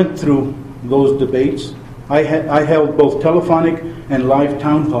I went through those debates. I held both telephonic and live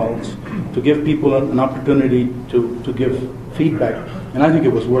town halls to give people an opportunity to give feedback, and I think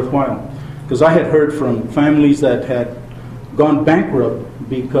it was worthwhile, because I had heard from families that had gone bankrupt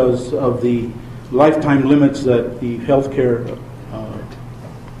because of the lifetime limits that the healthcare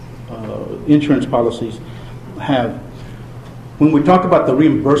insurance policies have. When we talk about the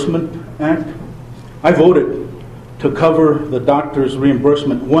Reimbursement Act, I voted to cover the doctor's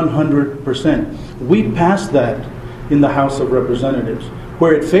reimbursement 100%. We passed that in the House of Representatives.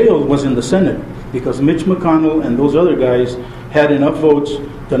 Where it failed was in the Senate, because Mitch McConnell and those other guys had enough votes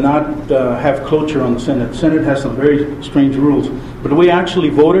to not have cloture on the Senate. The Senate has some very strange rules. But we actually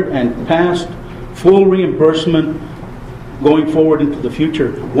voted and passed full reimbursement going forward into the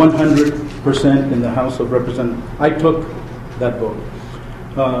future, 100% in the House of Representatives. I took that vote.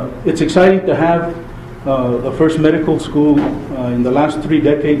 It's exciting to have the first medical school in the last 3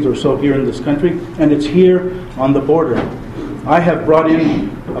 decades or so here in this country, and it's here on the border. I have brought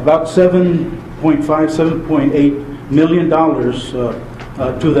in about $7.8 million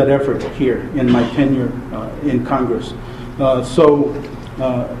to that effort here in my tenure in Congress. So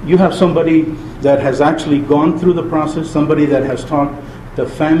you have somebody that has actually gone through the process, somebody that has talked to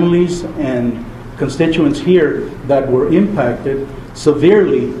families and constituents here that were impacted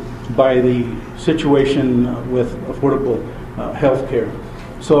severely by the situation with affordable health care.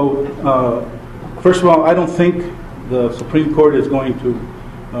 So first of all, I don't think the Supreme Court is going to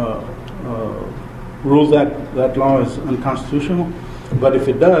rule that law as unconstitutional, but if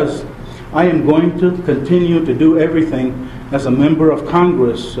it does, I am going to continue to do everything as a member of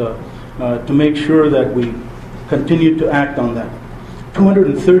Congress to make sure that we continue to act on that.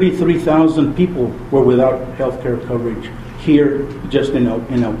 233,000 people were without health care coverage here just in El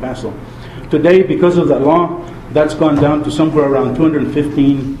Paso. Today, because of that law, that's gone down to somewhere around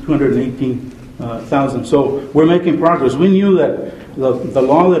 218,000. So we're making progress. We knew that the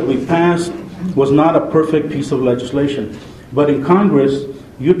law that we passed was not a perfect piece of legislation. But in Congress,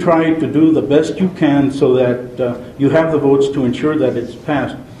 you try to do the best you can so that you have the votes to ensure that it's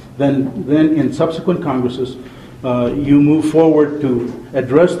passed. Then in subsequent Congresses, you move forward to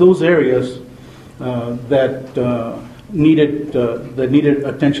address those areas that needed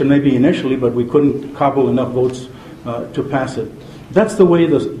attention maybe initially, but we couldn't cobble enough votes to pass it. That's the way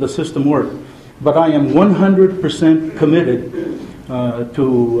the system worked. But I am 100% committed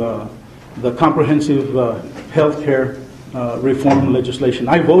to the comprehensive health care reform legislation.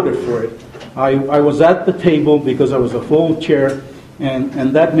 I voted for it. I was at the table because I was a full chair,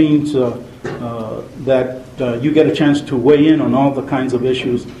 and that means that you get a chance to weigh in on all the kinds of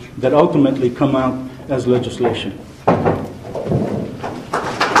issues that ultimately come out as legislation. I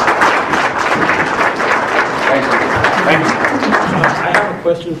have a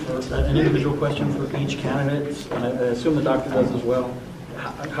question an individual question for each candidate, and I assume the doctor does as well.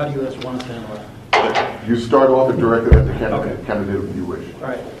 How do you guys want to handle that? You start off and direct it at the Okay. candidate if you wish. All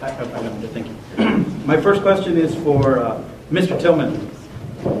right, thank you. My first question is for Mr. Tilghman,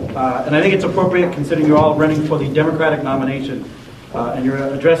 and I think it's appropriate considering you're all running for the Democratic nomination, and you're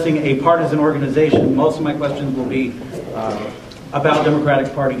addressing a partisan organization. Most of my questions will be about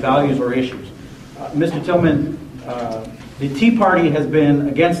Democratic Party values or issues. Mr. Tilghman, the Tea Party has been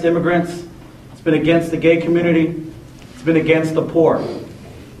against immigrants, it's been against the gay community, it's been against the poor.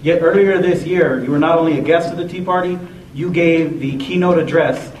 Yet earlier this year, you were not only a guest of the Tea Party, you gave the keynote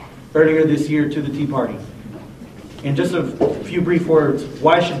address earlier this year to the Tea Party. In just a few brief words,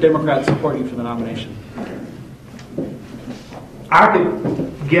 why should Democrats support you for the nomination? I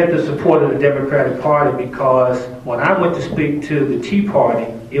could get the support of the Democratic Party because when I went to speak to the Tea Party,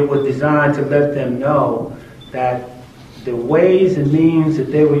 it was designed to let them know that the ways and means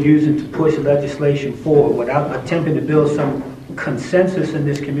that they were using to push legislation forward without attempting to build some consensus in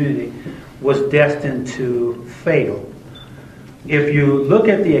this community was destined to fail. If you look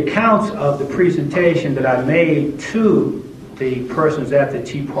at the accounts of the presentation that I made to the persons at the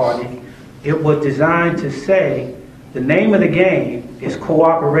Tea Party, it was designed to say the name of the game is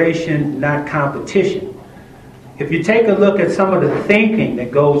cooperation, not competition. If you take a look at some of the thinking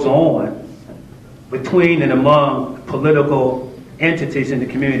that goes on between and among political entities in the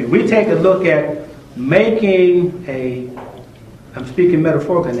community, we take a look at making I'm speaking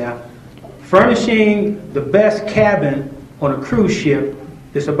metaphorically now, furnishing the best cabin on a cruise ship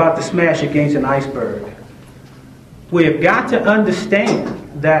that's about to smash against an iceberg. We have got to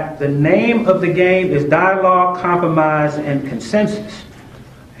understand that the name of the game is dialogue, compromise, and consensus.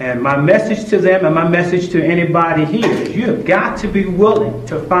 And my message to them and my message to anybody here is you have got to be willing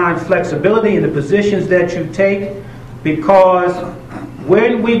to find flexibility in the positions that you take, because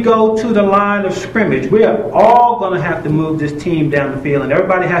when we go to the line of scrimmage, we are all going to have to move this team down the field, and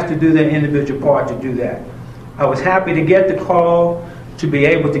everybody has to do their individual part to do that. I was happy to get the call to be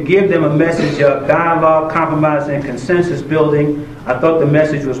able to give them a message of dialogue, compromise, and consensus building. I thought the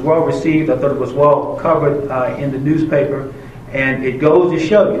message was well received. I thought it was well covered in the newspaper. And it goes to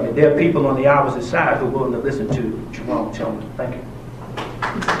show you that there are people on the opposite side who are willing to listen to Jerome Tilghman. Thank you.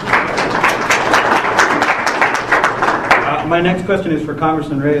 My next question is for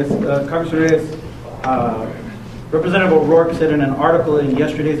Congressman Reyes. Congressman Reyes, Representative O'Rourke said in an article in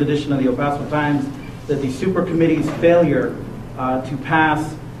yesterday's edition of the El Paso Times that the super committee's failure to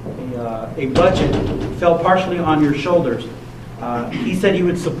pass a budget fell partially on your shoulders. He said you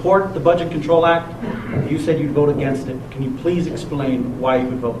would support the Budget Control Act. You said you'd vote against it. Can you please explain why you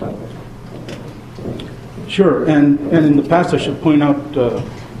would vote that way? Sure, and in the past I should point out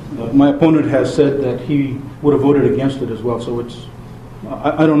my opponent has said that he would have voted against it as well, so it's,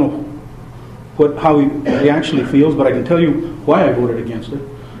 I don't know how he actually feels, but I can tell you why I voted against it.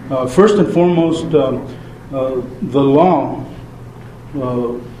 First and foremost, the law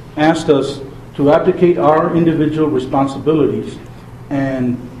asked us to abdicate our individual responsibilities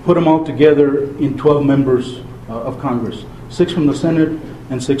and put them all together in 12 members of Congress, 6 from the Senate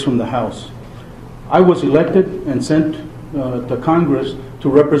and 6 from the House. I was elected and sent to Congress to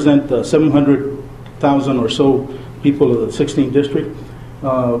represent the 700,000 or so people of the 16th District.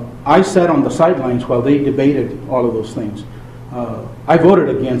 I sat on the sidelines while they debated all of those things. I voted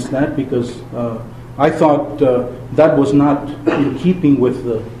against that because I thought that was not in keeping with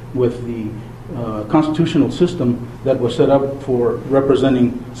the constitutional system that was set up for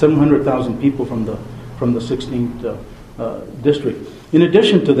representing 700,000 people from the 16th district. In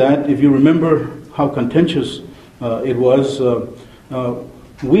addition to that, if you remember how contentious it was,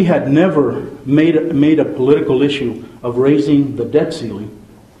 we had never made a political issue of raising the debt ceiling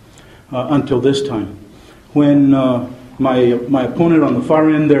until this time. When my opponent on the far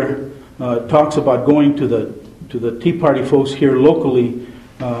end there talks about going to the Tea Party folks here locally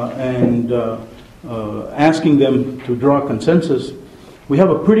and asking them to draw consensus, we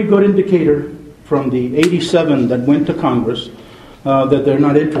have a pretty good indicator from the 87 that went to Congress that they're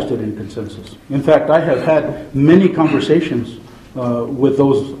not interested in consensus. In fact, I have had many conversations with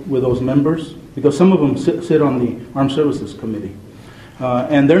those members, because some of them sit on the Armed Services Committee,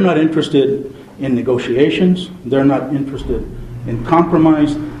 and they're not interested in negotiations. They're not interested in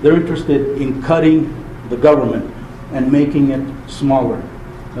compromise. They're interested in cutting the government and making it smaller.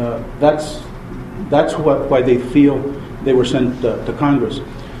 That's why they feel they were sent to Congress.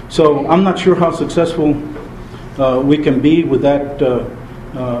 So I'm not sure how successful we can be with that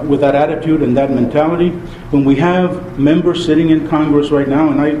attitude and that mentality when we have members sitting in Congress right now.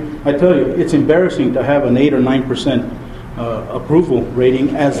 And I tell you, it's embarrassing to have an 8 or 9% approval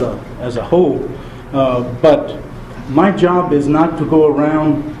rating as a whole. But my job is not to go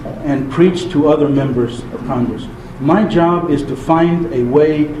around and preach to other members of Congress. My job is to find a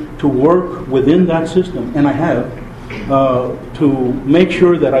way to work within that system, and I have, to make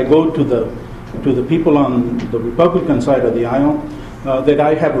sure that I go to the people on the Republican side of the aisle, that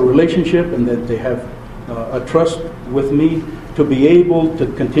I have a relationship and that they have a trust with me to be able to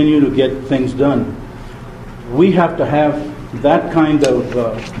continue to get things done. We have to have that kind of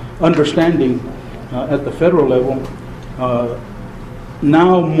understanding at the federal level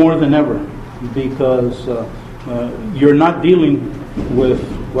now more than ever, because you're not dealing with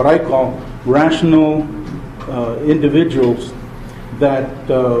what I call rational individuals that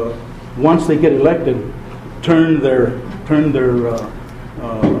once they get elected turn their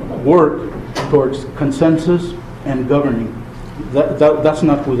work towards consensus and governing. That's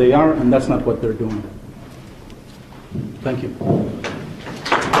not who they are, and that's not what they're doing. Thank you.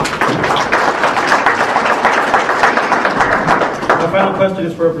 My final question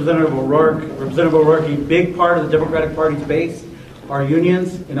is for Representative O'Rourke. Representative O'Rourke, a big part of the Democratic Party's base are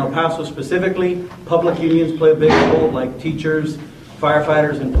unions. In El Paso specifically, public unions play a big role, like teachers,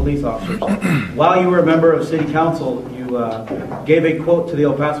 firefighters, and police officers. While you were a member of City Council, you gave a quote to the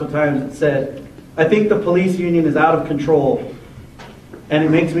El Paso Times that said, "I think the police union is out of control, and it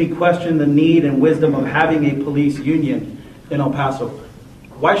makes me question the need and wisdom of having a police union in El Paso."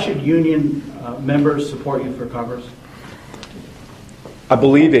 Why should union members support you for Congress? I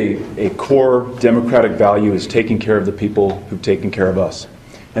believe a core democratic value is taking care of the people who've taken care of us.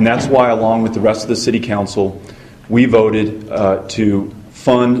 And that's why, along with the rest of the City Council, we voted to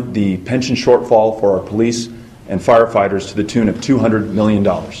fund the pension shortfall for our police and firefighters to the tune of $200 million.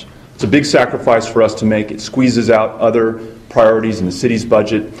 It's a big sacrifice for us to make. It squeezes out other priorities in the city's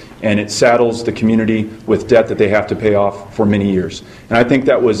budget, and it saddles the community with debt that they have to pay off for many years. And I think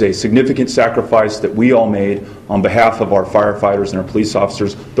that was a significant sacrifice that we all made on behalf of our firefighters and our police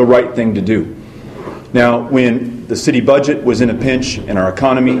officers, the right thing to do. Now, when the city budget was in a pinch and our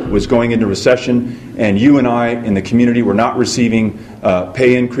economy was going into recession, and you and I in the community were not receiving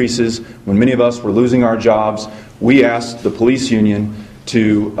pay increases, when many of us were losing our jobs, we asked the police union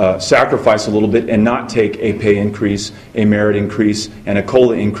to sacrifice a little bit and not take a pay increase, a merit increase, and a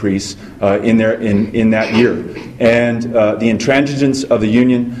COLA increase in that year. And the intransigence of the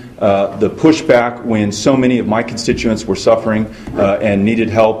union, the pushback when so many of my constituents were suffering and needed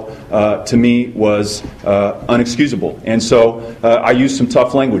help, to me was unexcusable. And so I used some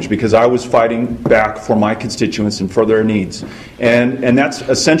tough language because I was fighting back for my constituents and for their needs. And that's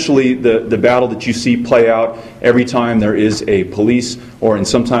essentially the battle that you see play out every time there is a police or and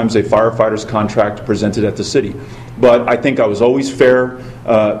sometimes a firefighter's contract presented at the city. But I think I was always fair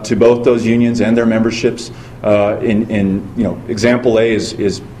to both those unions and their memberships. Example A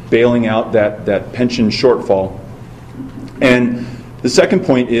is bailing out that pension shortfall. And the second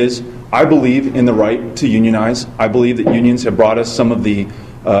point is, I believe in the right to unionize. I believe that unions have brought us some of the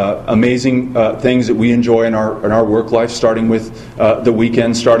amazing things that we enjoy in our work life, starting with the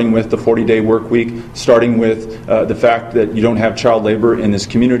weekend, starting with the 40-day work week, starting with the fact that you don't have child labor in this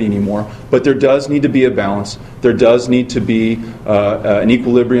community anymore. But there does need to be a balance. There does need to be an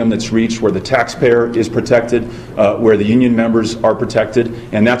equilibrium that's reached where the taxpayer is protected, where the union members are protected,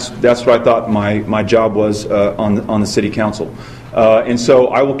 and that's what I thought my job was on the city council. And so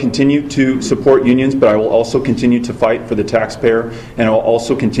I will continue to support unions, but I will also continue to fight for the taxpayer, and I will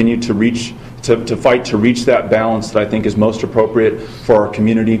also continue to fight to reach that balance that I think is most appropriate for our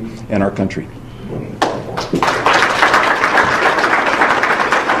community and our country.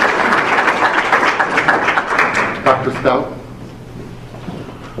 Dr. Stout?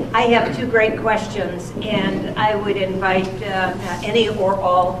 I have two great questions, and I would invite any or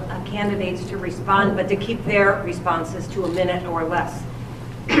all candidates to respond, but to keep their responses to a minute or less.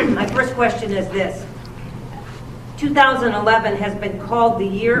 My first question is this. 2011 has been called the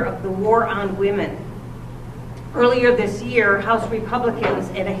year of the war on women. Earlier this year, House Republicans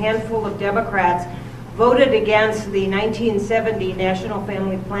and a handful of Democrats voted against the 1970 National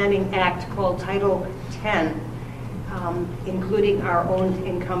Family Planning Act called Title X, including our own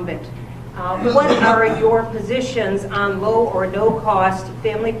incumbent. What are your positions on low or no cost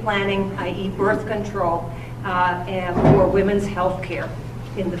family planning, i.e. birth control, and for women's health care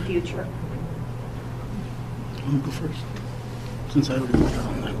in the future? I'll go first, since I already went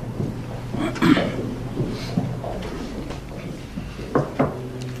on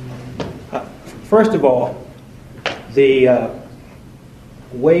that. First of all, the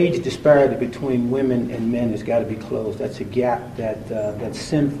wage disparity between women and men has got to be closed. That's a gap that's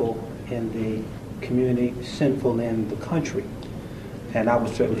sinful in the community, sinful in the country. And I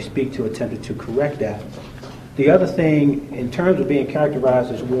would certainly speak to attempted to correct that. The other thing, in terms of being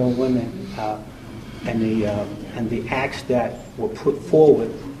characterized as war on women and the acts that were put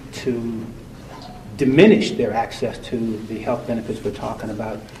forward to diminish their access to the health benefits we're talking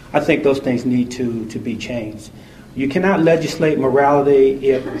about, I think those things need to be changed. You cannot legislate morality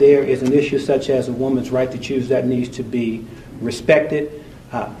if there is an issue such as a woman's right to choose that needs to be respected.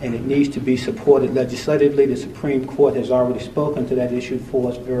 And it needs to be supported legislatively. The Supreme Court has already spoken to that issue for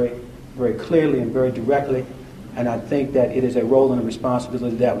us very, very clearly and very directly. And I think that it is a role and a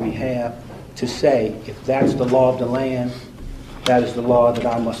responsibility that we have to say, if that's the law of the land, that is the law that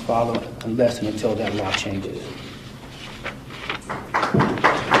I must follow unless and until that law changes.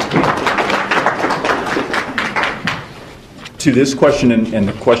 To this question and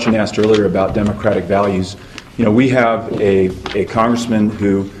the question asked earlier about democratic values, we have a congressman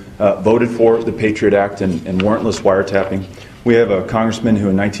who voted for the Patriot Act and warrantless wiretapping. We have a congressman who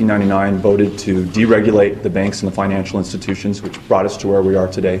in 1999 voted to deregulate the banks and the financial institutions, which brought us to where we are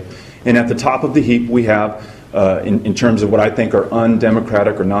today. And at the top of the heap, we have, in terms of what I think are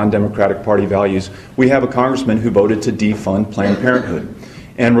undemocratic or non-democratic party values, we have a congressman who voted to defund Planned Parenthood.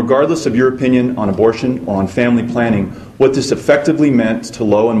 And regardless of your opinion on abortion or on family planning, what this effectively meant to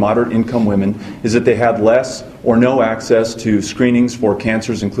low and moderate income women is that they had less or no access to screenings for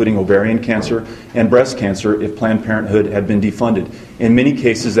cancers, including ovarian cancer and breast cancer, if Planned Parenthood had been defunded. In many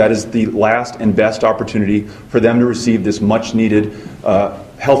cases, that is the last and best opportunity for them to receive this much-needed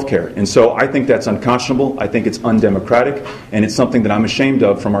health care. And so I think that's unconscionable, I think it's undemocratic, and it's something that I'm ashamed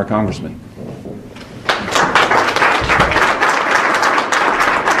of from our congressman.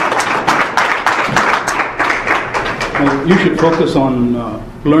 You should focus on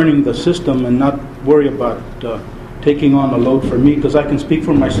learning the system and not worry about taking on a load for me, because I can speak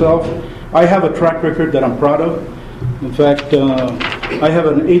for myself. I have a track record that I'm proud of. In fact, I have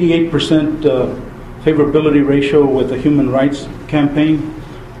an 88% favorability ratio with the Human Rights Campaign.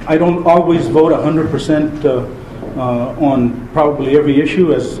 I don't always vote 100% on probably every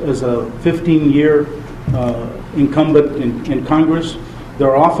issue. As a 15-year incumbent in Congress, there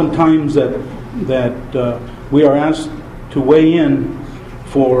are often times that we are asked to weigh in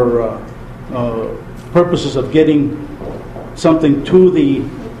for purposes of getting something to the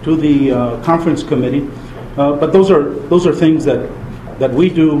conference committee. But those are things that we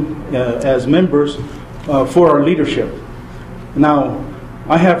do as members for our leadership. Now,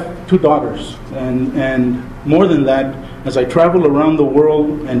 I have 2 daughters, and more than that, as I travel around the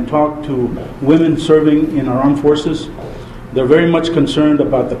world and talk to women serving in our armed forces, they're very much concerned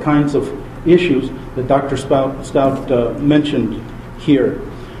about the kinds of issues that Dr. Stout mentioned here.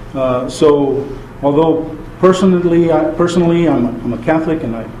 So, although personally I'm a Catholic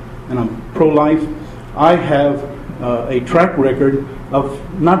and I'm pro-life, I have a track record of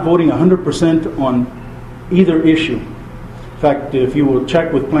not voting 100% on either issue. In fact, if you will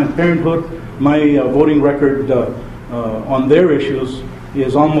check with Planned Parenthood, my voting record on their issues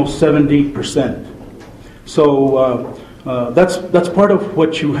is almost 70%. So that's part of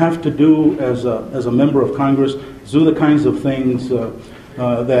what you have to do as a member of Congress, do the kinds of things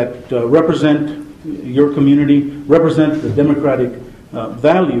that represent your community, represent the democratic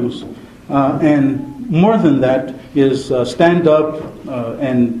values, and more than that is stand up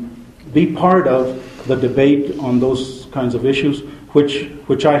and be part of the debate on those kinds of issues,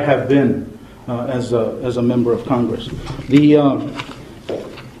 which I have been as a member of Congress.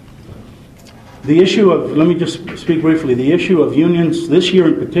 The issue of, let me just speak briefly, the issue of unions, this year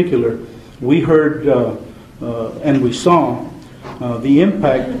in particular, we heard and we saw the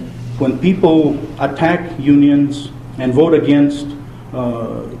impact when people attack unions and vote against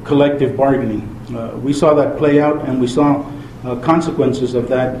collective bargaining. We saw that play out, and we saw consequences of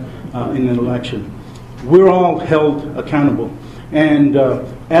that in an election. We're all held accountable. And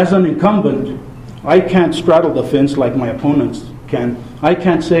as an incumbent, I can't straddle the fence like my opponents can. I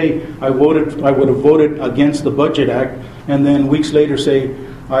can't say I would have voted against the Budget Act and then weeks later say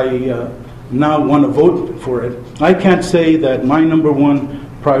I now want to vote for it. I can't say that my number one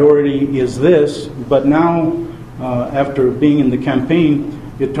priority is this, but now after being in the campaign,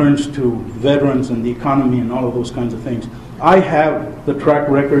 it turns to veterans and the economy and all of those kinds of things. I have the track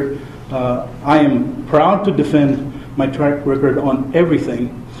record. I am proud to defend my track record on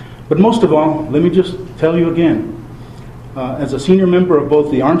everything. But most of all, let me just tell you again, as a senior member of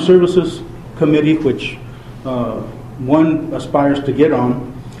both the Armed Services Committee, which one aspires to get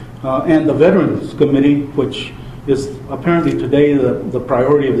on, and the Veterans Committee, which is apparently today the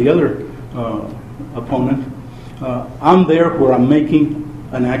priority of the other opponent, I'm there where I'm making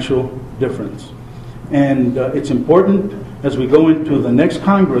an actual difference. And it's important as we go into the next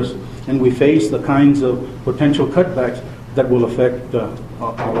Congress and we face the kinds of potential cutbacks that will affect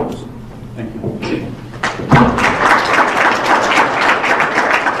all of us. Thank you.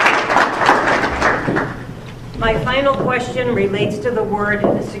 My final question relates to the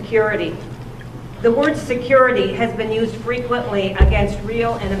word security. The word security has been used frequently against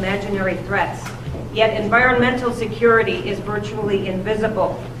real and imaginary threats, yet environmental security is virtually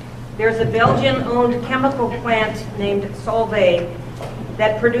invisible. There's a Belgian-owned chemical plant named Solvay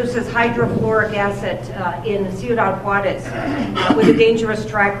that produces hydrofluoric acid in Ciudad Juarez with a dangerous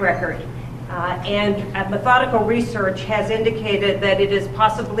track record. And methodical research has indicated that it is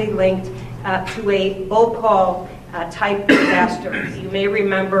possibly linked to a Bhopal type disaster. You may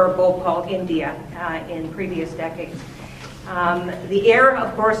remember Bhopal, India, in previous decades. The air,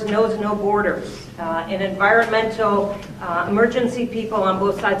 of course, knows no borders. And environmental emergency people on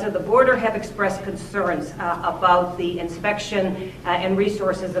both sides of the border have expressed concerns about the inspection and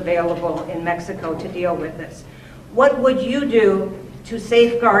resources available in Mexico to deal with this. What would you do to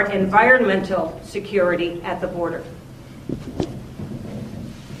safeguard environmental security at the border?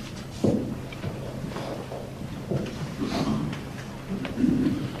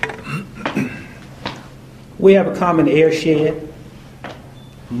 We have a common airshed.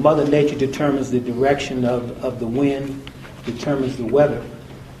 Mother Nature determines the direction of the wind, determines the weather.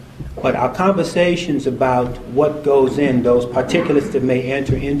 But our conversations about what goes in, those particulates that may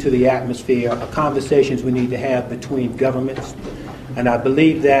enter into the atmosphere, are conversations we need to have between governments. And I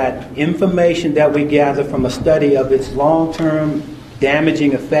believe that information that we gather from a study of its long-term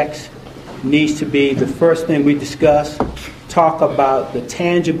damaging effects needs to be the first thing we discuss. Talk about the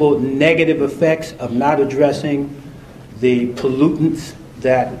tangible negative effects of not addressing the pollutants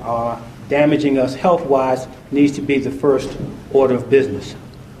that are damaging us health-wise needs to be the first order of business.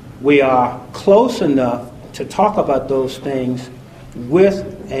 We are close enough to talk about those things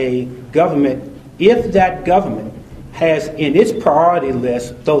with a government, if that government has in its priority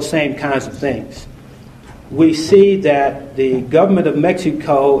list those same kinds of things. We see that the government of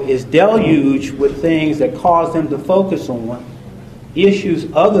Mexico is deluged with things that cause them to focus on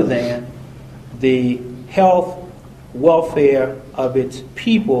issues other than the health, welfare of its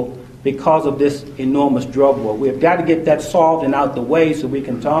people because of this enormous drug war. We've got to get that solved and out the way so we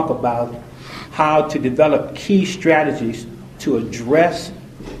can talk about how to develop key strategies to address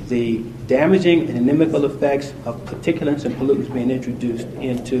the damaging and inimical effects of particulates and pollutants being introduced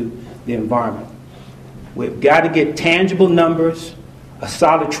into the environment. We've got to get tangible numbers, a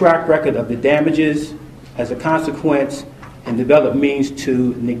solid track record of the damages as a consequence, and develop means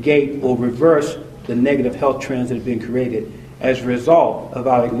to negate or reverse the negative health trends that have been created as a result of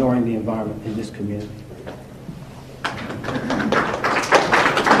our ignoring the environment in this community.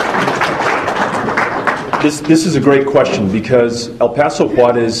 This is a great question because El Paso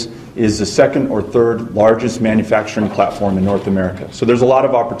Juarez is the second or third largest manufacturing platform in North America. So there's a lot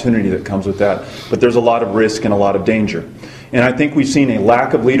of opportunity that comes with that, but there's a lot of risk and a lot of danger. And I think we've seen a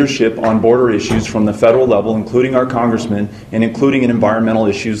lack of leadership on border issues from the federal level, including our congressmen, and including in environmental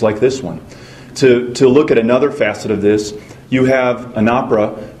issues like this one. To look at another facet of this, you have an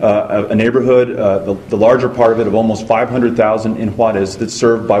a neighborhood, the larger part of it, of almost 500,000 in Juarez that's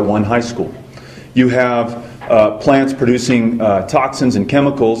served by one high school. You have plants producing toxins and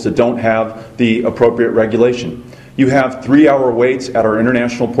chemicals that don't have the appropriate regulation. You have 3-hour waits at our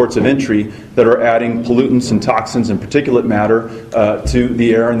international ports of entry that are adding pollutants and toxins and particulate matter to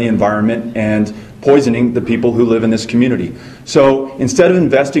the air and the environment and poisoning the people who live in this community. So instead of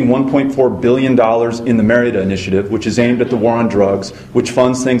investing $1.4 billion in the Merida Initiative, which is aimed at the war on drugs, which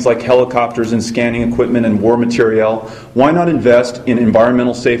funds things like helicopters and scanning equipment and war materiel, why not invest in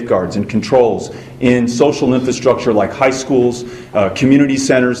environmental safeguards and controls, in social infrastructure like high schools, community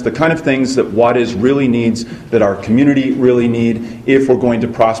centers, the kind of things that Juarez really needs, that our community really need if we're going to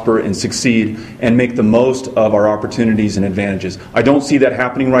prosper and succeed and make the most of our opportunities and advantages. I don't see that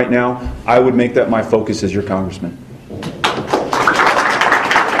happening right now. I would make that my focus as your congressman.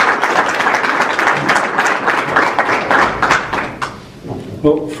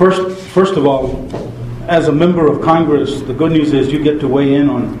 Well, first of all, as a member of Congress, the good news is you get to weigh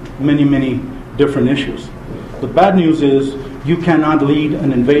in on many, many different issues. The bad news is you cannot lead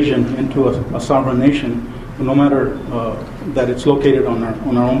an invasion into a sovereign nation, no matter that it's located on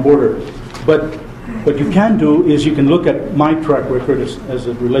our own border. But what you can do is you can look at my track record as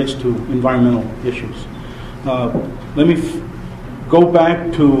it relates to environmental issues. Let me go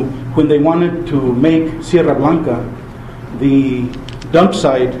back to when they wanted to make Sierra Blanca the dump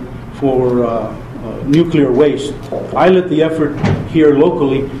site for nuclear waste. I led the effort here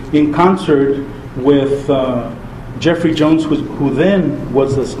locally in concert with Jeffrey Jones, who then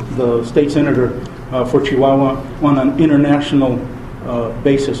was the state senator for Chihuahua, on an international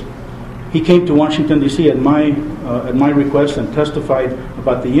basis. He came to Washington, D.C. at my request and testified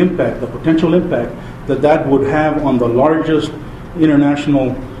about the impact, the potential impact that would have on the largest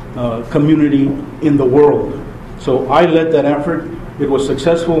international community in the world. So I led that effort. It was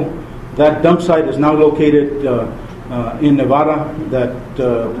successful. That dump site is now located in Nevada,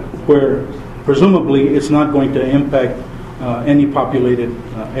 where presumably it's not going to impact any populated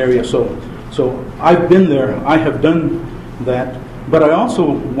area. So I've been there. I have done that. But I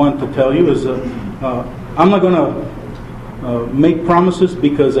also want to tell you is I'm not going to make promises,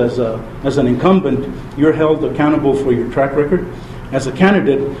 because as an incumbent, you're held accountable for your track record. As a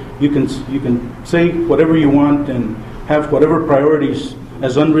candidate, you can say whatever you want and have whatever priorities,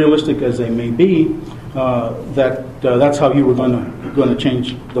 as unrealistic as they may be, that's how you were going to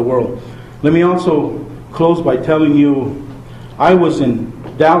change the world. Let me also close by telling you, I was in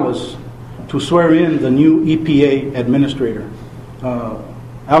Dallas to swear in the new EPA administrator.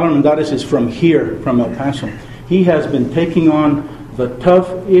 Alan Mendez is from here, from El Paso. He has been taking on the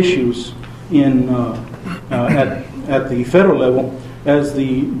tough issues at the federal level as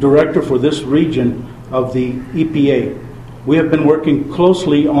the director for this region of the EPA. We have been working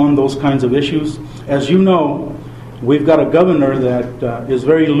closely on those kinds of issues. As you know, we've got a governor that is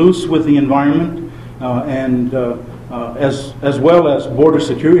very loose with the environment and as well as border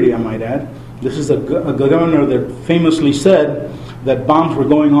security, I might add. This is a governor that famously said that bombs were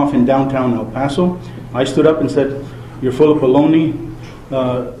going off in downtown El Paso. I stood up and said, "You're full of baloney.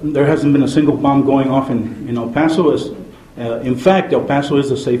 There hasn't been a single bomb going off in El Paso. In fact, El Paso is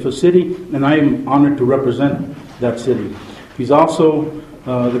the safest city, and I am honored to represent that city. He's also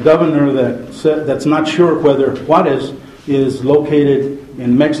the governor that's not sure whether Juarez is located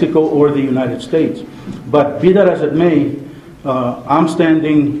in Mexico or the United States. But be that as it may, I'm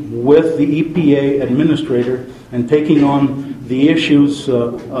standing with the EPA administrator and taking on the issues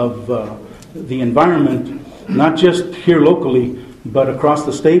of the environment, not just here locally, but across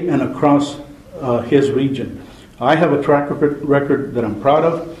the state and across his region. I have a track record that I'm proud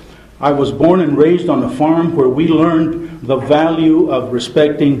of. I was born and raised on a farm where we learned the value of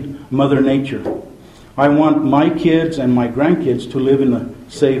respecting Mother Nature. I want my kids and my grandkids to live in a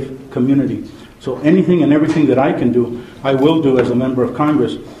safe community. So anything and everything that I can do, I will do as a member of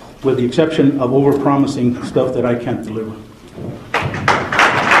Congress, with the exception of overpromising stuff that I can't deliver.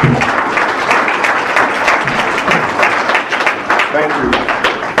 Thank you.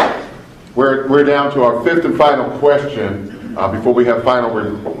 We're down to our fifth and final question before we have final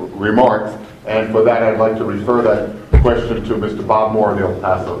remarks. And for that, I'd like to refer that question to Mr. Bob Moore of the El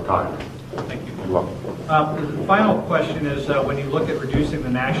Paso Times. Thank you. You're welcome. The final question is, when you look at reducing the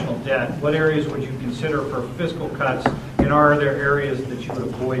national debt, what areas would you consider for fiscal cuts, and are there areas that you would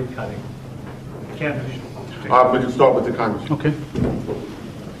avoid cutting? Ken? We can start with the Congressman. Okay.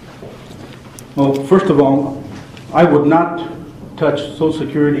 Well, first of all, I would not touch Social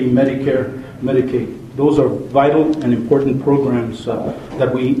Security, Medicare, Medicaid. Those are vital and important programs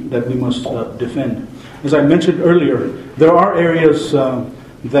that we must defend. As I mentioned earlier, there are areas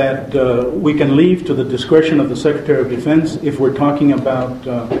that we can leave to the discretion of the Secretary of Defense if we're talking about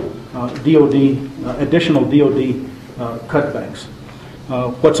additional DOD cutbacks.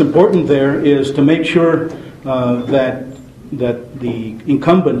 What's important there is to make sure that the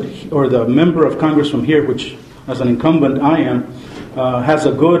incumbent or the member of Congress from here, which as an incumbent I am, has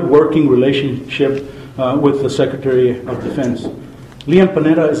a good working relationship with the Secretary of Defense. Leon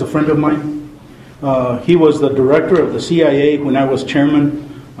Panetta is a friend of mine. He was the director of the CIA when I was chairman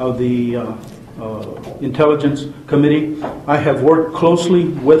of the Intelligence Committee. I have worked closely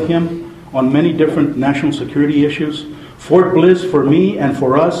with him on many different national security issues. Fort Bliss, for me and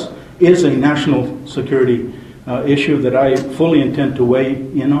for us, is a national security issue that I fully intend to weigh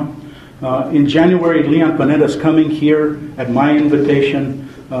in on. In January, Leon Panetta is coming here at my invitation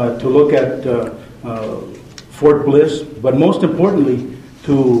to look at Fort Bliss, but most importantly,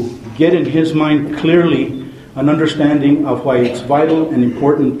 to get in his mind clearly an understanding of why it's vital and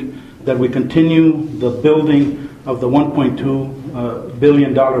important that we continue the building of the $1.2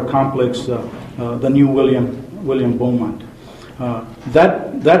 billion complex, the new William Beaumont.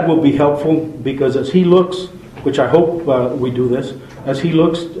 That will be helpful because as he looks, which I hope we do this, as he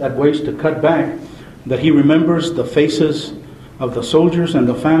looks at ways to cut back, that he remembers the faces of the soldiers and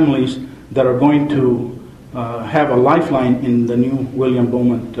the families that are going to have a lifeline in the new William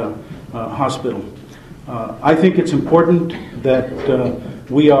Beaumont Hospital. I think it's important that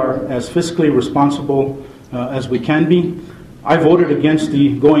we are as fiscally responsible as we can be. I voted against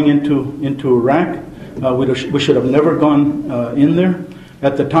the going into Iraq. We should have never gone in there.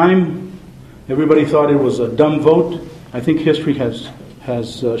 At the time, everybody thought it was a dumb vote. I think history has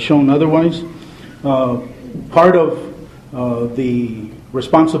shown otherwise. Part of the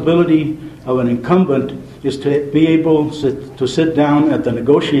responsibility of an incumbent is to be able to sit down at the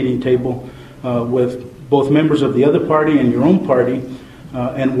negotiating table with both members of the other party and your own party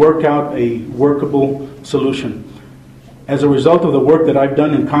and work out a workable solution. As a result of the work that I've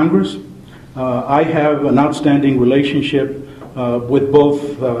done in Congress, I have an outstanding relationship with both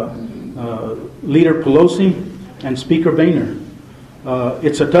Leader Pelosi and Speaker Boehner.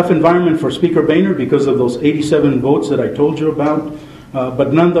 It's a tough environment for Speaker Boehner because of those 87 votes that I told you about,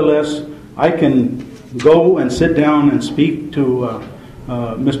 but nonetheless, I can go and sit down and speak to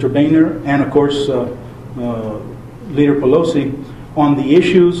Mr. Boehner and, of course, Leader Pelosi on the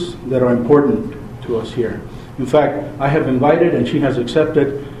issues that are important to us here. In fact, I have invited, and she has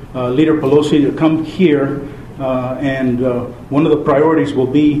accepted, Leader Pelosi to come here, and one of the priorities will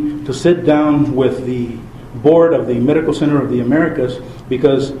be to sit down with the board of the Medical Center of the Americas,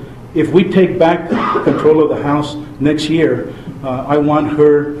 because if we take back control of the House next year, I want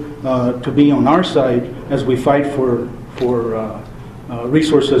her to be on our side as we fight for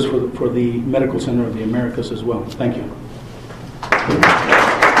resources for the Medical Center of the Americas as well. Thank you.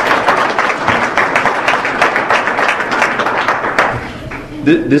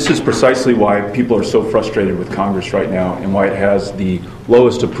 This is precisely why people are so frustrated with Congress right now and why it has the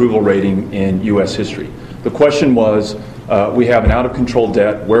lowest approval rating in U.S. history. The question was, we have an out-of-control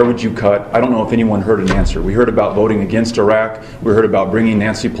debt. Where would you cut? I don't know if anyone heard an answer. We heard about voting against Iraq. We heard about bringing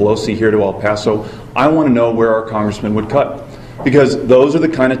Nancy Pelosi here to El Paso. I want to know where our congressman would cut. because those are the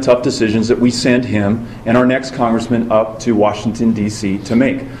kind of tough decisions that we send him and our next congressman up to Washington, D.C. to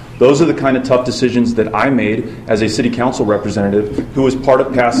make. Those are the kind of tough decisions that I made as a city council representative who was part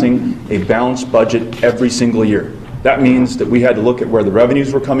of passing a balanced budget every single year. That means that we had to look at where the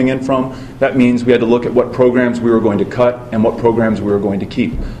revenues were coming in from. That means we had to look at what programs we were going to cut and what programs we were going to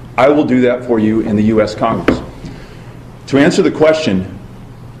keep. I will do that for you in the U.S. Congress. To answer the question,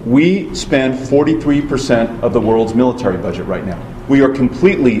 we spend 43% of the world's military budget right now. We are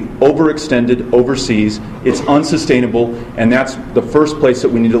completely overextended overseas. It's unsustainable, and that's the first place that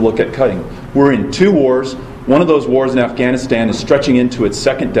we need to look at cutting. We're in 2 wars. One of those wars in Afghanistan is stretching into its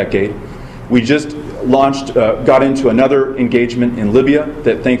 2nd decade. We just got into another engagement in Libya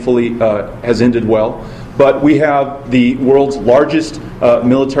that thankfully has ended well. But we have the world's largest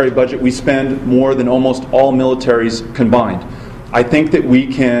military budget. We spend more than almost all militaries combined. I think that we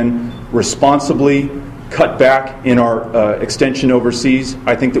can responsibly cut back in our extension overseas.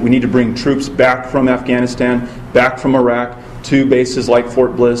 I think that we need to bring troops back from Afghanistan, back from Iraq, to bases like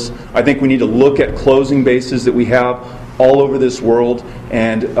Fort Bliss. I think we need to look at closing bases that we have all over this world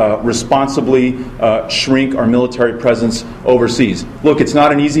and responsibly shrink our military presence overseas. Look, it's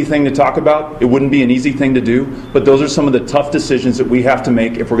not an easy thing to talk about. It wouldn't be an easy thing to do, but those are some of the tough decisions that we have to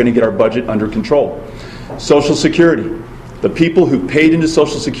make if we're going to get our budget under control. Social Security. The people who paid into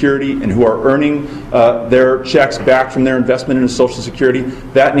Social Security and who are earning their checks back from their investment into Social Security,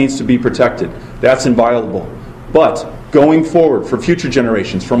 that needs to be protected. That's inviolable. But going forward, for future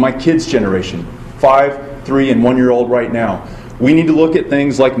generations, for my kids' generation, 5, 3, and 1-year-old right now, we need to look at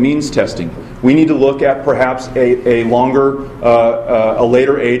things like means testing. We need to look at perhaps a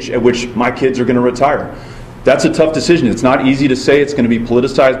later age at which my kids are going to retire. That's a tough decision. It's not easy to say. It's going to be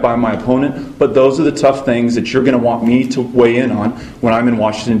politicized by my opponent, but those are the tough things that you're going to want me to weigh in on when I'm in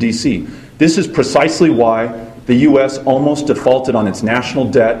Washington, D.C. This is precisely why the U.S. almost defaulted on its national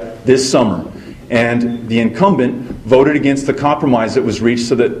debt this summer, and the incumbent voted against the compromise that was reached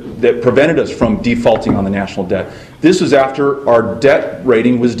so that prevented us from defaulting on the national debt. This was after our debt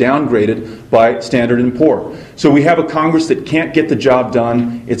rating was downgraded by Standard & Poor. So we have a Congress that can't get the job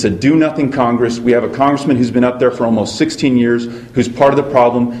done. It's a do-nothing Congress. We have a congressman who's been up there for almost 16 years, who's part of the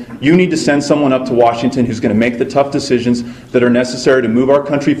problem. You need to send someone up to Washington who's going to make the tough decisions that are necessary to move our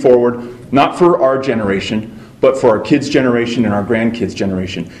country forward, not for our generation, but for our kids' generation and our grandkids'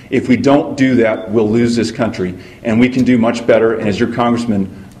 generation. If we don't do that, we'll lose this country, and we can do much better, and as your congressman,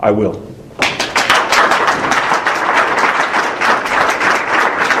 I will.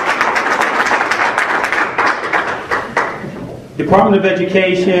 Department of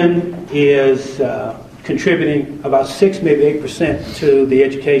Education is contributing about 6, maybe 8% to the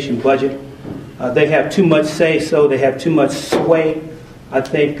education budget. They have too much say-so, they have too much sway. I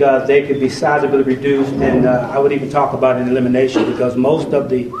think they could be sizably reduced, and I would even talk about an elimination, because most of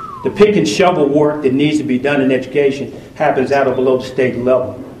the pick and shovel work that needs to be done in education happens at or below the state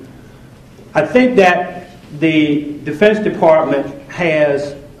level. I think that the Defense Department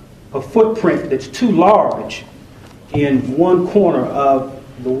has a footprint that's too large in one corner of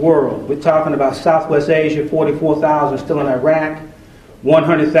the world. We're talking about Southwest Asia, 44,000 still in Iraq,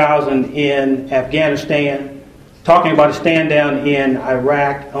 100,000 in Afghanistan, talking about a stand down in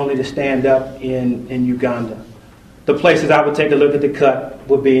Iraq, only to stand up in Uganda. The places I would take a look at the cut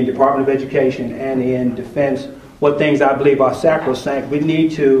would be in Department of Education and in Defense, what things I believe are sacrosanct. We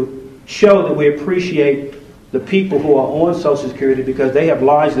need to show that we appreciate the people who are on Social Security, because they have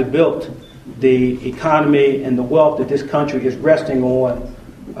largely built the economy and the wealth that this country is resting on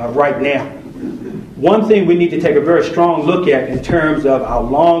right now. One thing we need to take a very strong look at in terms of our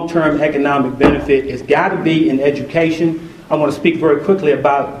long-term economic benefit has got to be in education. I want to speak very quickly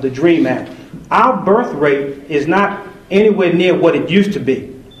about the DREAM Act. Our birth rate is not anywhere near what it used to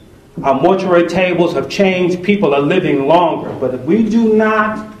be. Our mortuary tables have changed. People are living longer. But if we do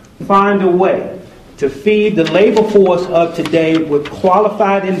not find a way to feed the labor force of today with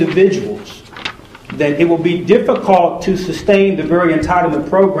qualified individuals, then it will be difficult to sustain the very entitlement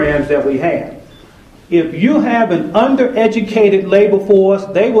programs that we have. If you have an undereducated labor force,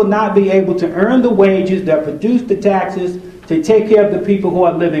 they will not be able to earn the wages that produce the taxes to take care of the people who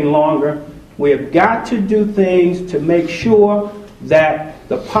are living longer. We have got to do things to make sure that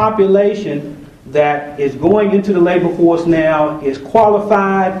the population that is going into the labor force now is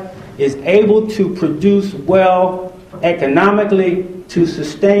qualified, is able to produce well economically to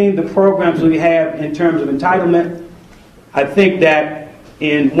sustain the programs we have in terms of entitlement. I think that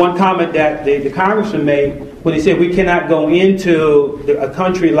in one comment that the congressman made, when he said we cannot go into a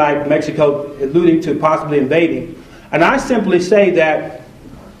country like Mexico, alluding to possibly invading. And I simply say that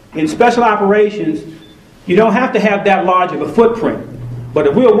in special operations, You don't have to have that large of a footprint. But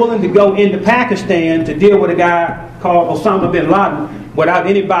if we're willing to go into Pakistan to deal with a guy called Osama bin Laden without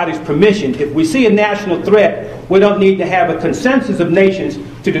anybody's permission, if we see a national threat, we don't need to have a consensus of nations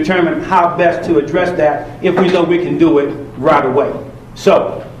to determine how best to address that if we know we can do it right away.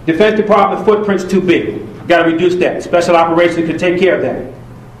 So, Defense Department footprint's too big. Got to reduce that. Special operations can take care of that.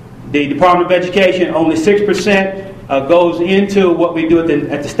 The Department of Education, only 6% goes into what we do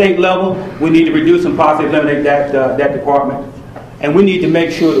at the state level. We need to reduce and possibly eliminate that department. And we need to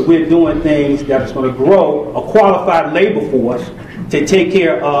make sure that we're doing things that is going to grow a qualified labor force to take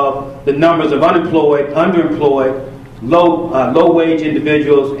care of the numbers of unemployed, underemployed, low-wage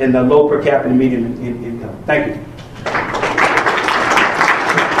individuals, and the low per capita median income. Thank you.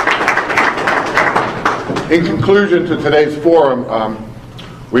 In conclusion to today's forum,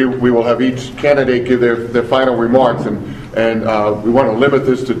 we will have each candidate give their final remarks, and we want to limit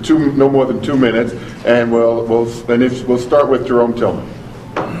this to no more than 2 minutes, and we'll start with Jerome Tilghman.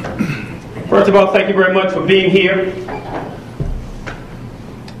 First of all, thank you very much for being here.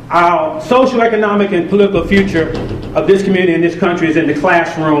 Our social, economic, and political future of this community and this country is in the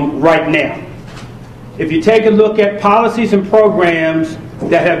classroom right now. If you take a look at policies and programs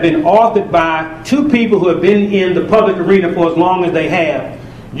that have been authored by two people who have been in the public arena for as long as they have,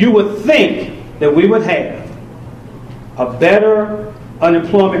 you would think that we would have a better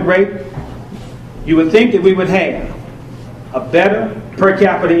unemployment rate. You would think that we would have a better per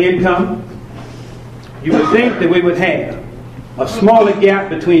capita income. You would think that we would have a smaller gap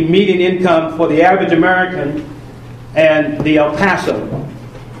between median income for the average American and the El Paso.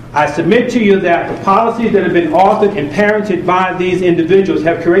 I submit to you that the policies that have been authored and parented by these individuals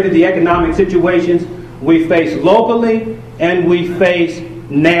have created the economic situations we face locally and we face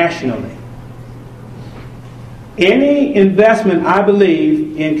nationally. Any investment, I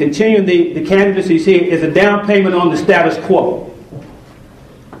believe, in continuing the candidacies here is a down payment on the status quo.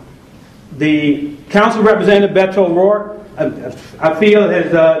 The Council Representative Beto O'Rourke, I feel,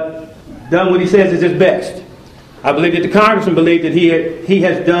 has done what he says is his best. I believe that the Congressman believes that he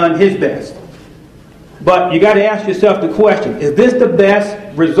has done his best. But you got to ask yourself the question, is this the best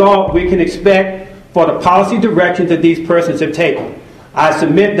result we can expect for the policy directions that these persons have taken? I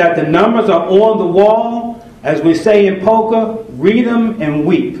submit that the numbers are on the wall. As we say in poker, read them and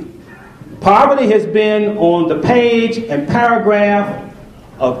weep. Poverty has been on the page and paragraph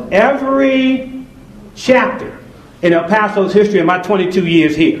of every chapter in El Paso's history in my 22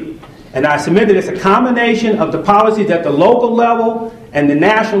 years here. And I submit that it's a combination of the policies at the local level and the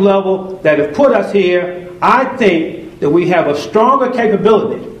national level that have put us here. I think that we have a stronger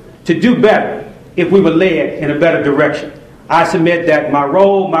capability to do better if we were led in a better direction. I submit that my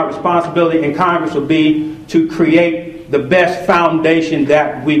role, my responsibility in Congress will be to create the best foundation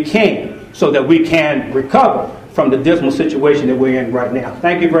that we can so that we can recover from the dismal situation that we're in right now.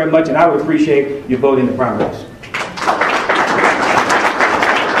 Thank you very much, and I would appreciate your vote in the primaries.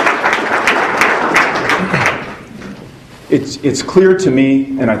 It's clear to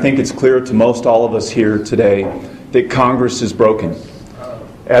me, and I think it's clear to most all of us here today, that Congress is broken.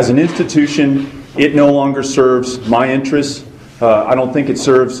 As an institution, it no longer serves my interests. I don't think it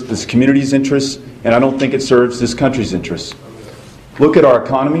serves this community's interests, and I don't think it serves this country's interests. Look at our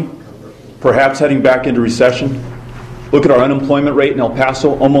economy, perhaps heading back into recession. Look at our unemployment rate in El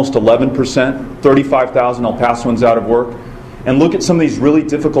Paso, almost 11%, 35,000 El Pasoans out of work. And look at some of these really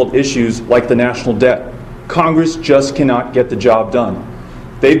difficult issues like the national debt. Congress just cannot get the job done.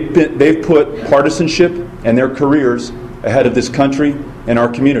 They've put partisanship and their careers ahead of this country and our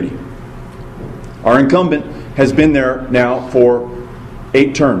community. Our incumbent has been there now for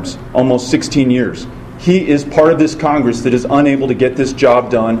 8 terms, almost 16 years. He is part of this Congress that is unable to get this job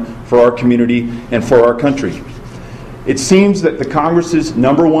done for our community and for our country. It seems that the Congress's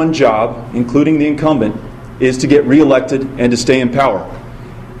 #1 job, including the incumbent, is to get reelected and to stay in power.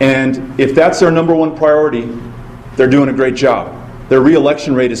 And if that's their #1 priority, they're doing a great job. Their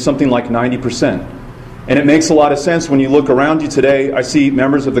reelection rate is something like 90%. And it makes a lot of sense when you look around you today. I see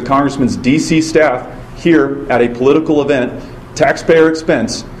members of the Congressman's D.C. staff here at a political event, taxpayer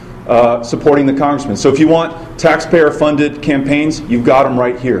expense, supporting the Congressman. So if you want taxpayer-funded campaigns, you've got them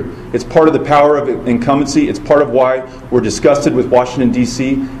right here. It's part of the power of incumbency. It's part of why we're disgusted with Washington,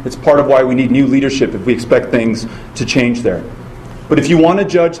 D.C. It's part of why we need new leadership if we expect things to change there. But if you want to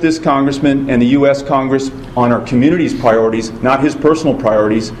judge this Congressman and the U.S. Congress on our community's priorities, not his personal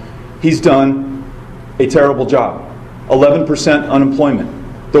priorities, he's done a terrible job. 11% unemployment,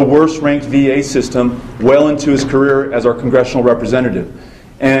 the worst ranked VA system well into his career as our congressional representative.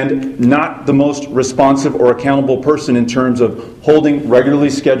 and not the most responsive or accountable person in terms of holding regularly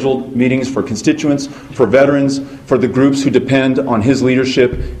scheduled meetings for constituents, for veterans, for the groups who depend on his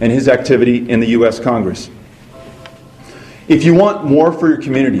leadership and his activity in the U.S. Congress. If you want more for your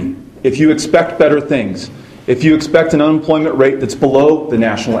community, if you expect better things, if you expect an unemployment rate that's below the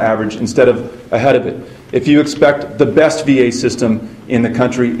national average instead of ahead of it, if you expect the best VA system in the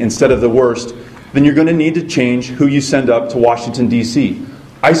country instead of the worst, then you're going to need to change who you send up to Washington, D.C.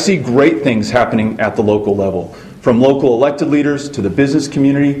 I see great things happening at the local level, from local elected leaders to the business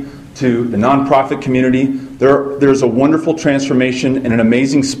community to the nonprofit community. There's a wonderful transformation and an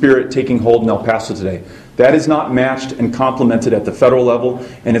amazing spirit taking hold in El Paso today. That is not matched and complemented at the federal level,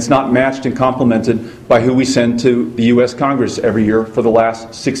 and it's not matched and complemented by who we send to the U.S. Congress every year for the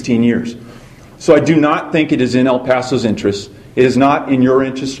last 16 years. So I do not think it is in El Paso's interest, it is not in your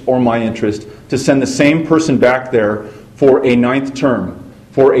interest or my interest, to send the same person back there for a 9th term,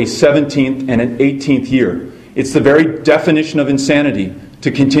 for a 17th and an 18th year. It's the very definition of insanity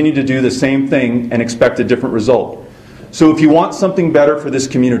to continue to do the same thing and expect a different result. So if you want something better for this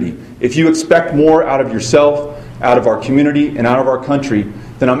community, if you expect more out of yourself, out of our community, and out of our country,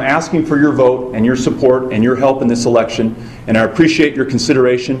 then I'm asking for your vote and your support and your help in this election, and I appreciate your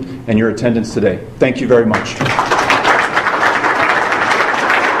consideration and your attendance today. Thank you very much.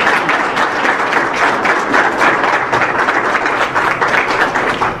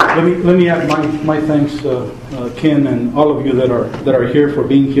 Let me add my thanks, Ken, and all of you that are here for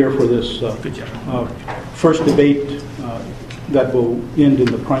being here for this first debate that will end in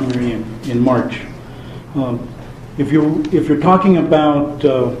the primary in March. If you're talking about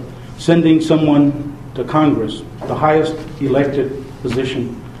sending someone to Congress, the highest elected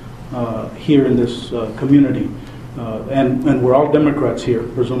position here in this community, and we're all Democrats here,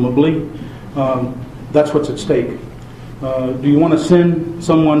 presumably, that's what's at stake. Do you want to send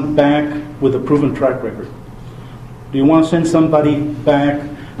someone back with a proven track record? Do you want to send somebody back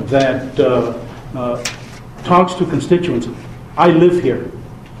that talks to constituents? I live here.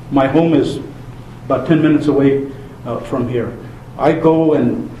 My home is about 10 minutes away from here. I go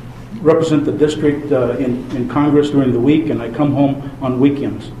and represent the district in Congress during the week, and I come home on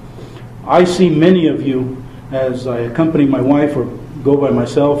weekends. I see many of you as I accompany my wife or go by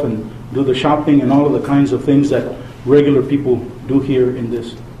myself and do the shopping and all of the kinds of things that regular people do here in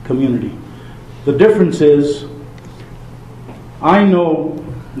this community. The difference is I know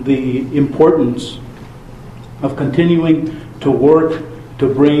the importance of continuing to work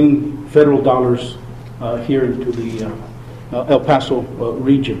to bring federal dollars here into the El Paso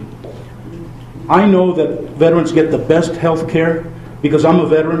region. I know that veterans get the best health care because I'm a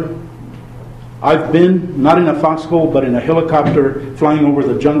veteran. I've been, not in a foxhole, but in a helicopter flying over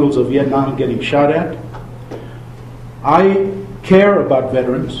the jungles of Vietnam getting shot at. I care about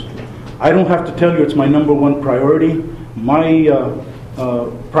veterans. I don't have to tell you it's my #1 priority. My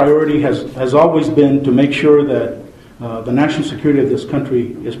priority has always been to make sure that the national security of this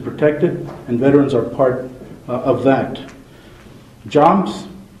country is protected, and veterans are part of that. Jobs,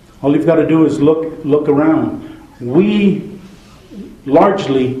 all you've got to do is look around. We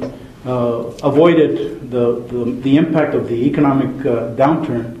largely avoided the impact of the economic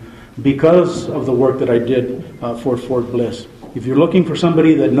downturn because of the work that I did for Fort Bliss. If you're looking for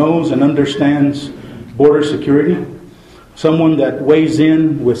somebody that knows and understands border security, someone that weighs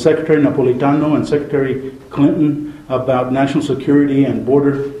in with Secretary Napolitano and Secretary Clinton about national security and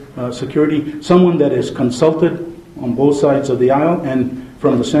border security, someone that is consulted on both sides of the aisle and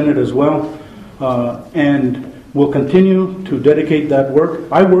from the Senate as well, and will continue to dedicate that work.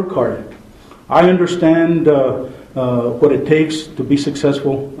 I work hard. I understand what it takes to be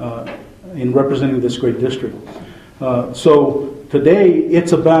successful in representing this great district. So today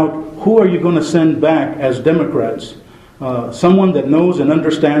it's about who are you going to send back as Democrats? Someone that knows and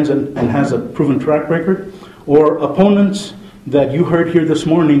understands and has a proven track record, or opponents that you heard here this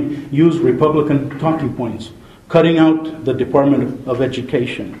morning use Republican talking points, cutting out the Department of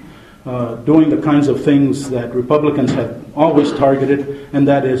Education, doing the kinds of things that Republicans have always targeted, and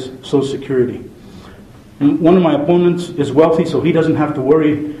that is Social Security. And one of my opponents is wealthy, so he doesn't have to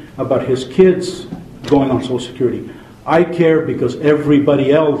worry about his kids going on Social Security. I care because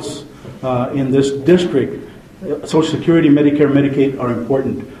everybody else in this district, Social Security, Medicare, Medicaid are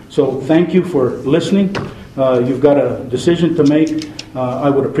important. So thank you for listening. You've got a decision to make. I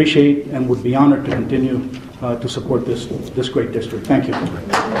would appreciate and would be honored to continue to support this great district. Thank you. And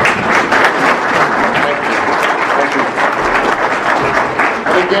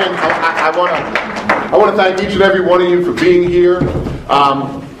again, I want to thank each and every one of you for being here.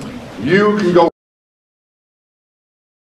 You can go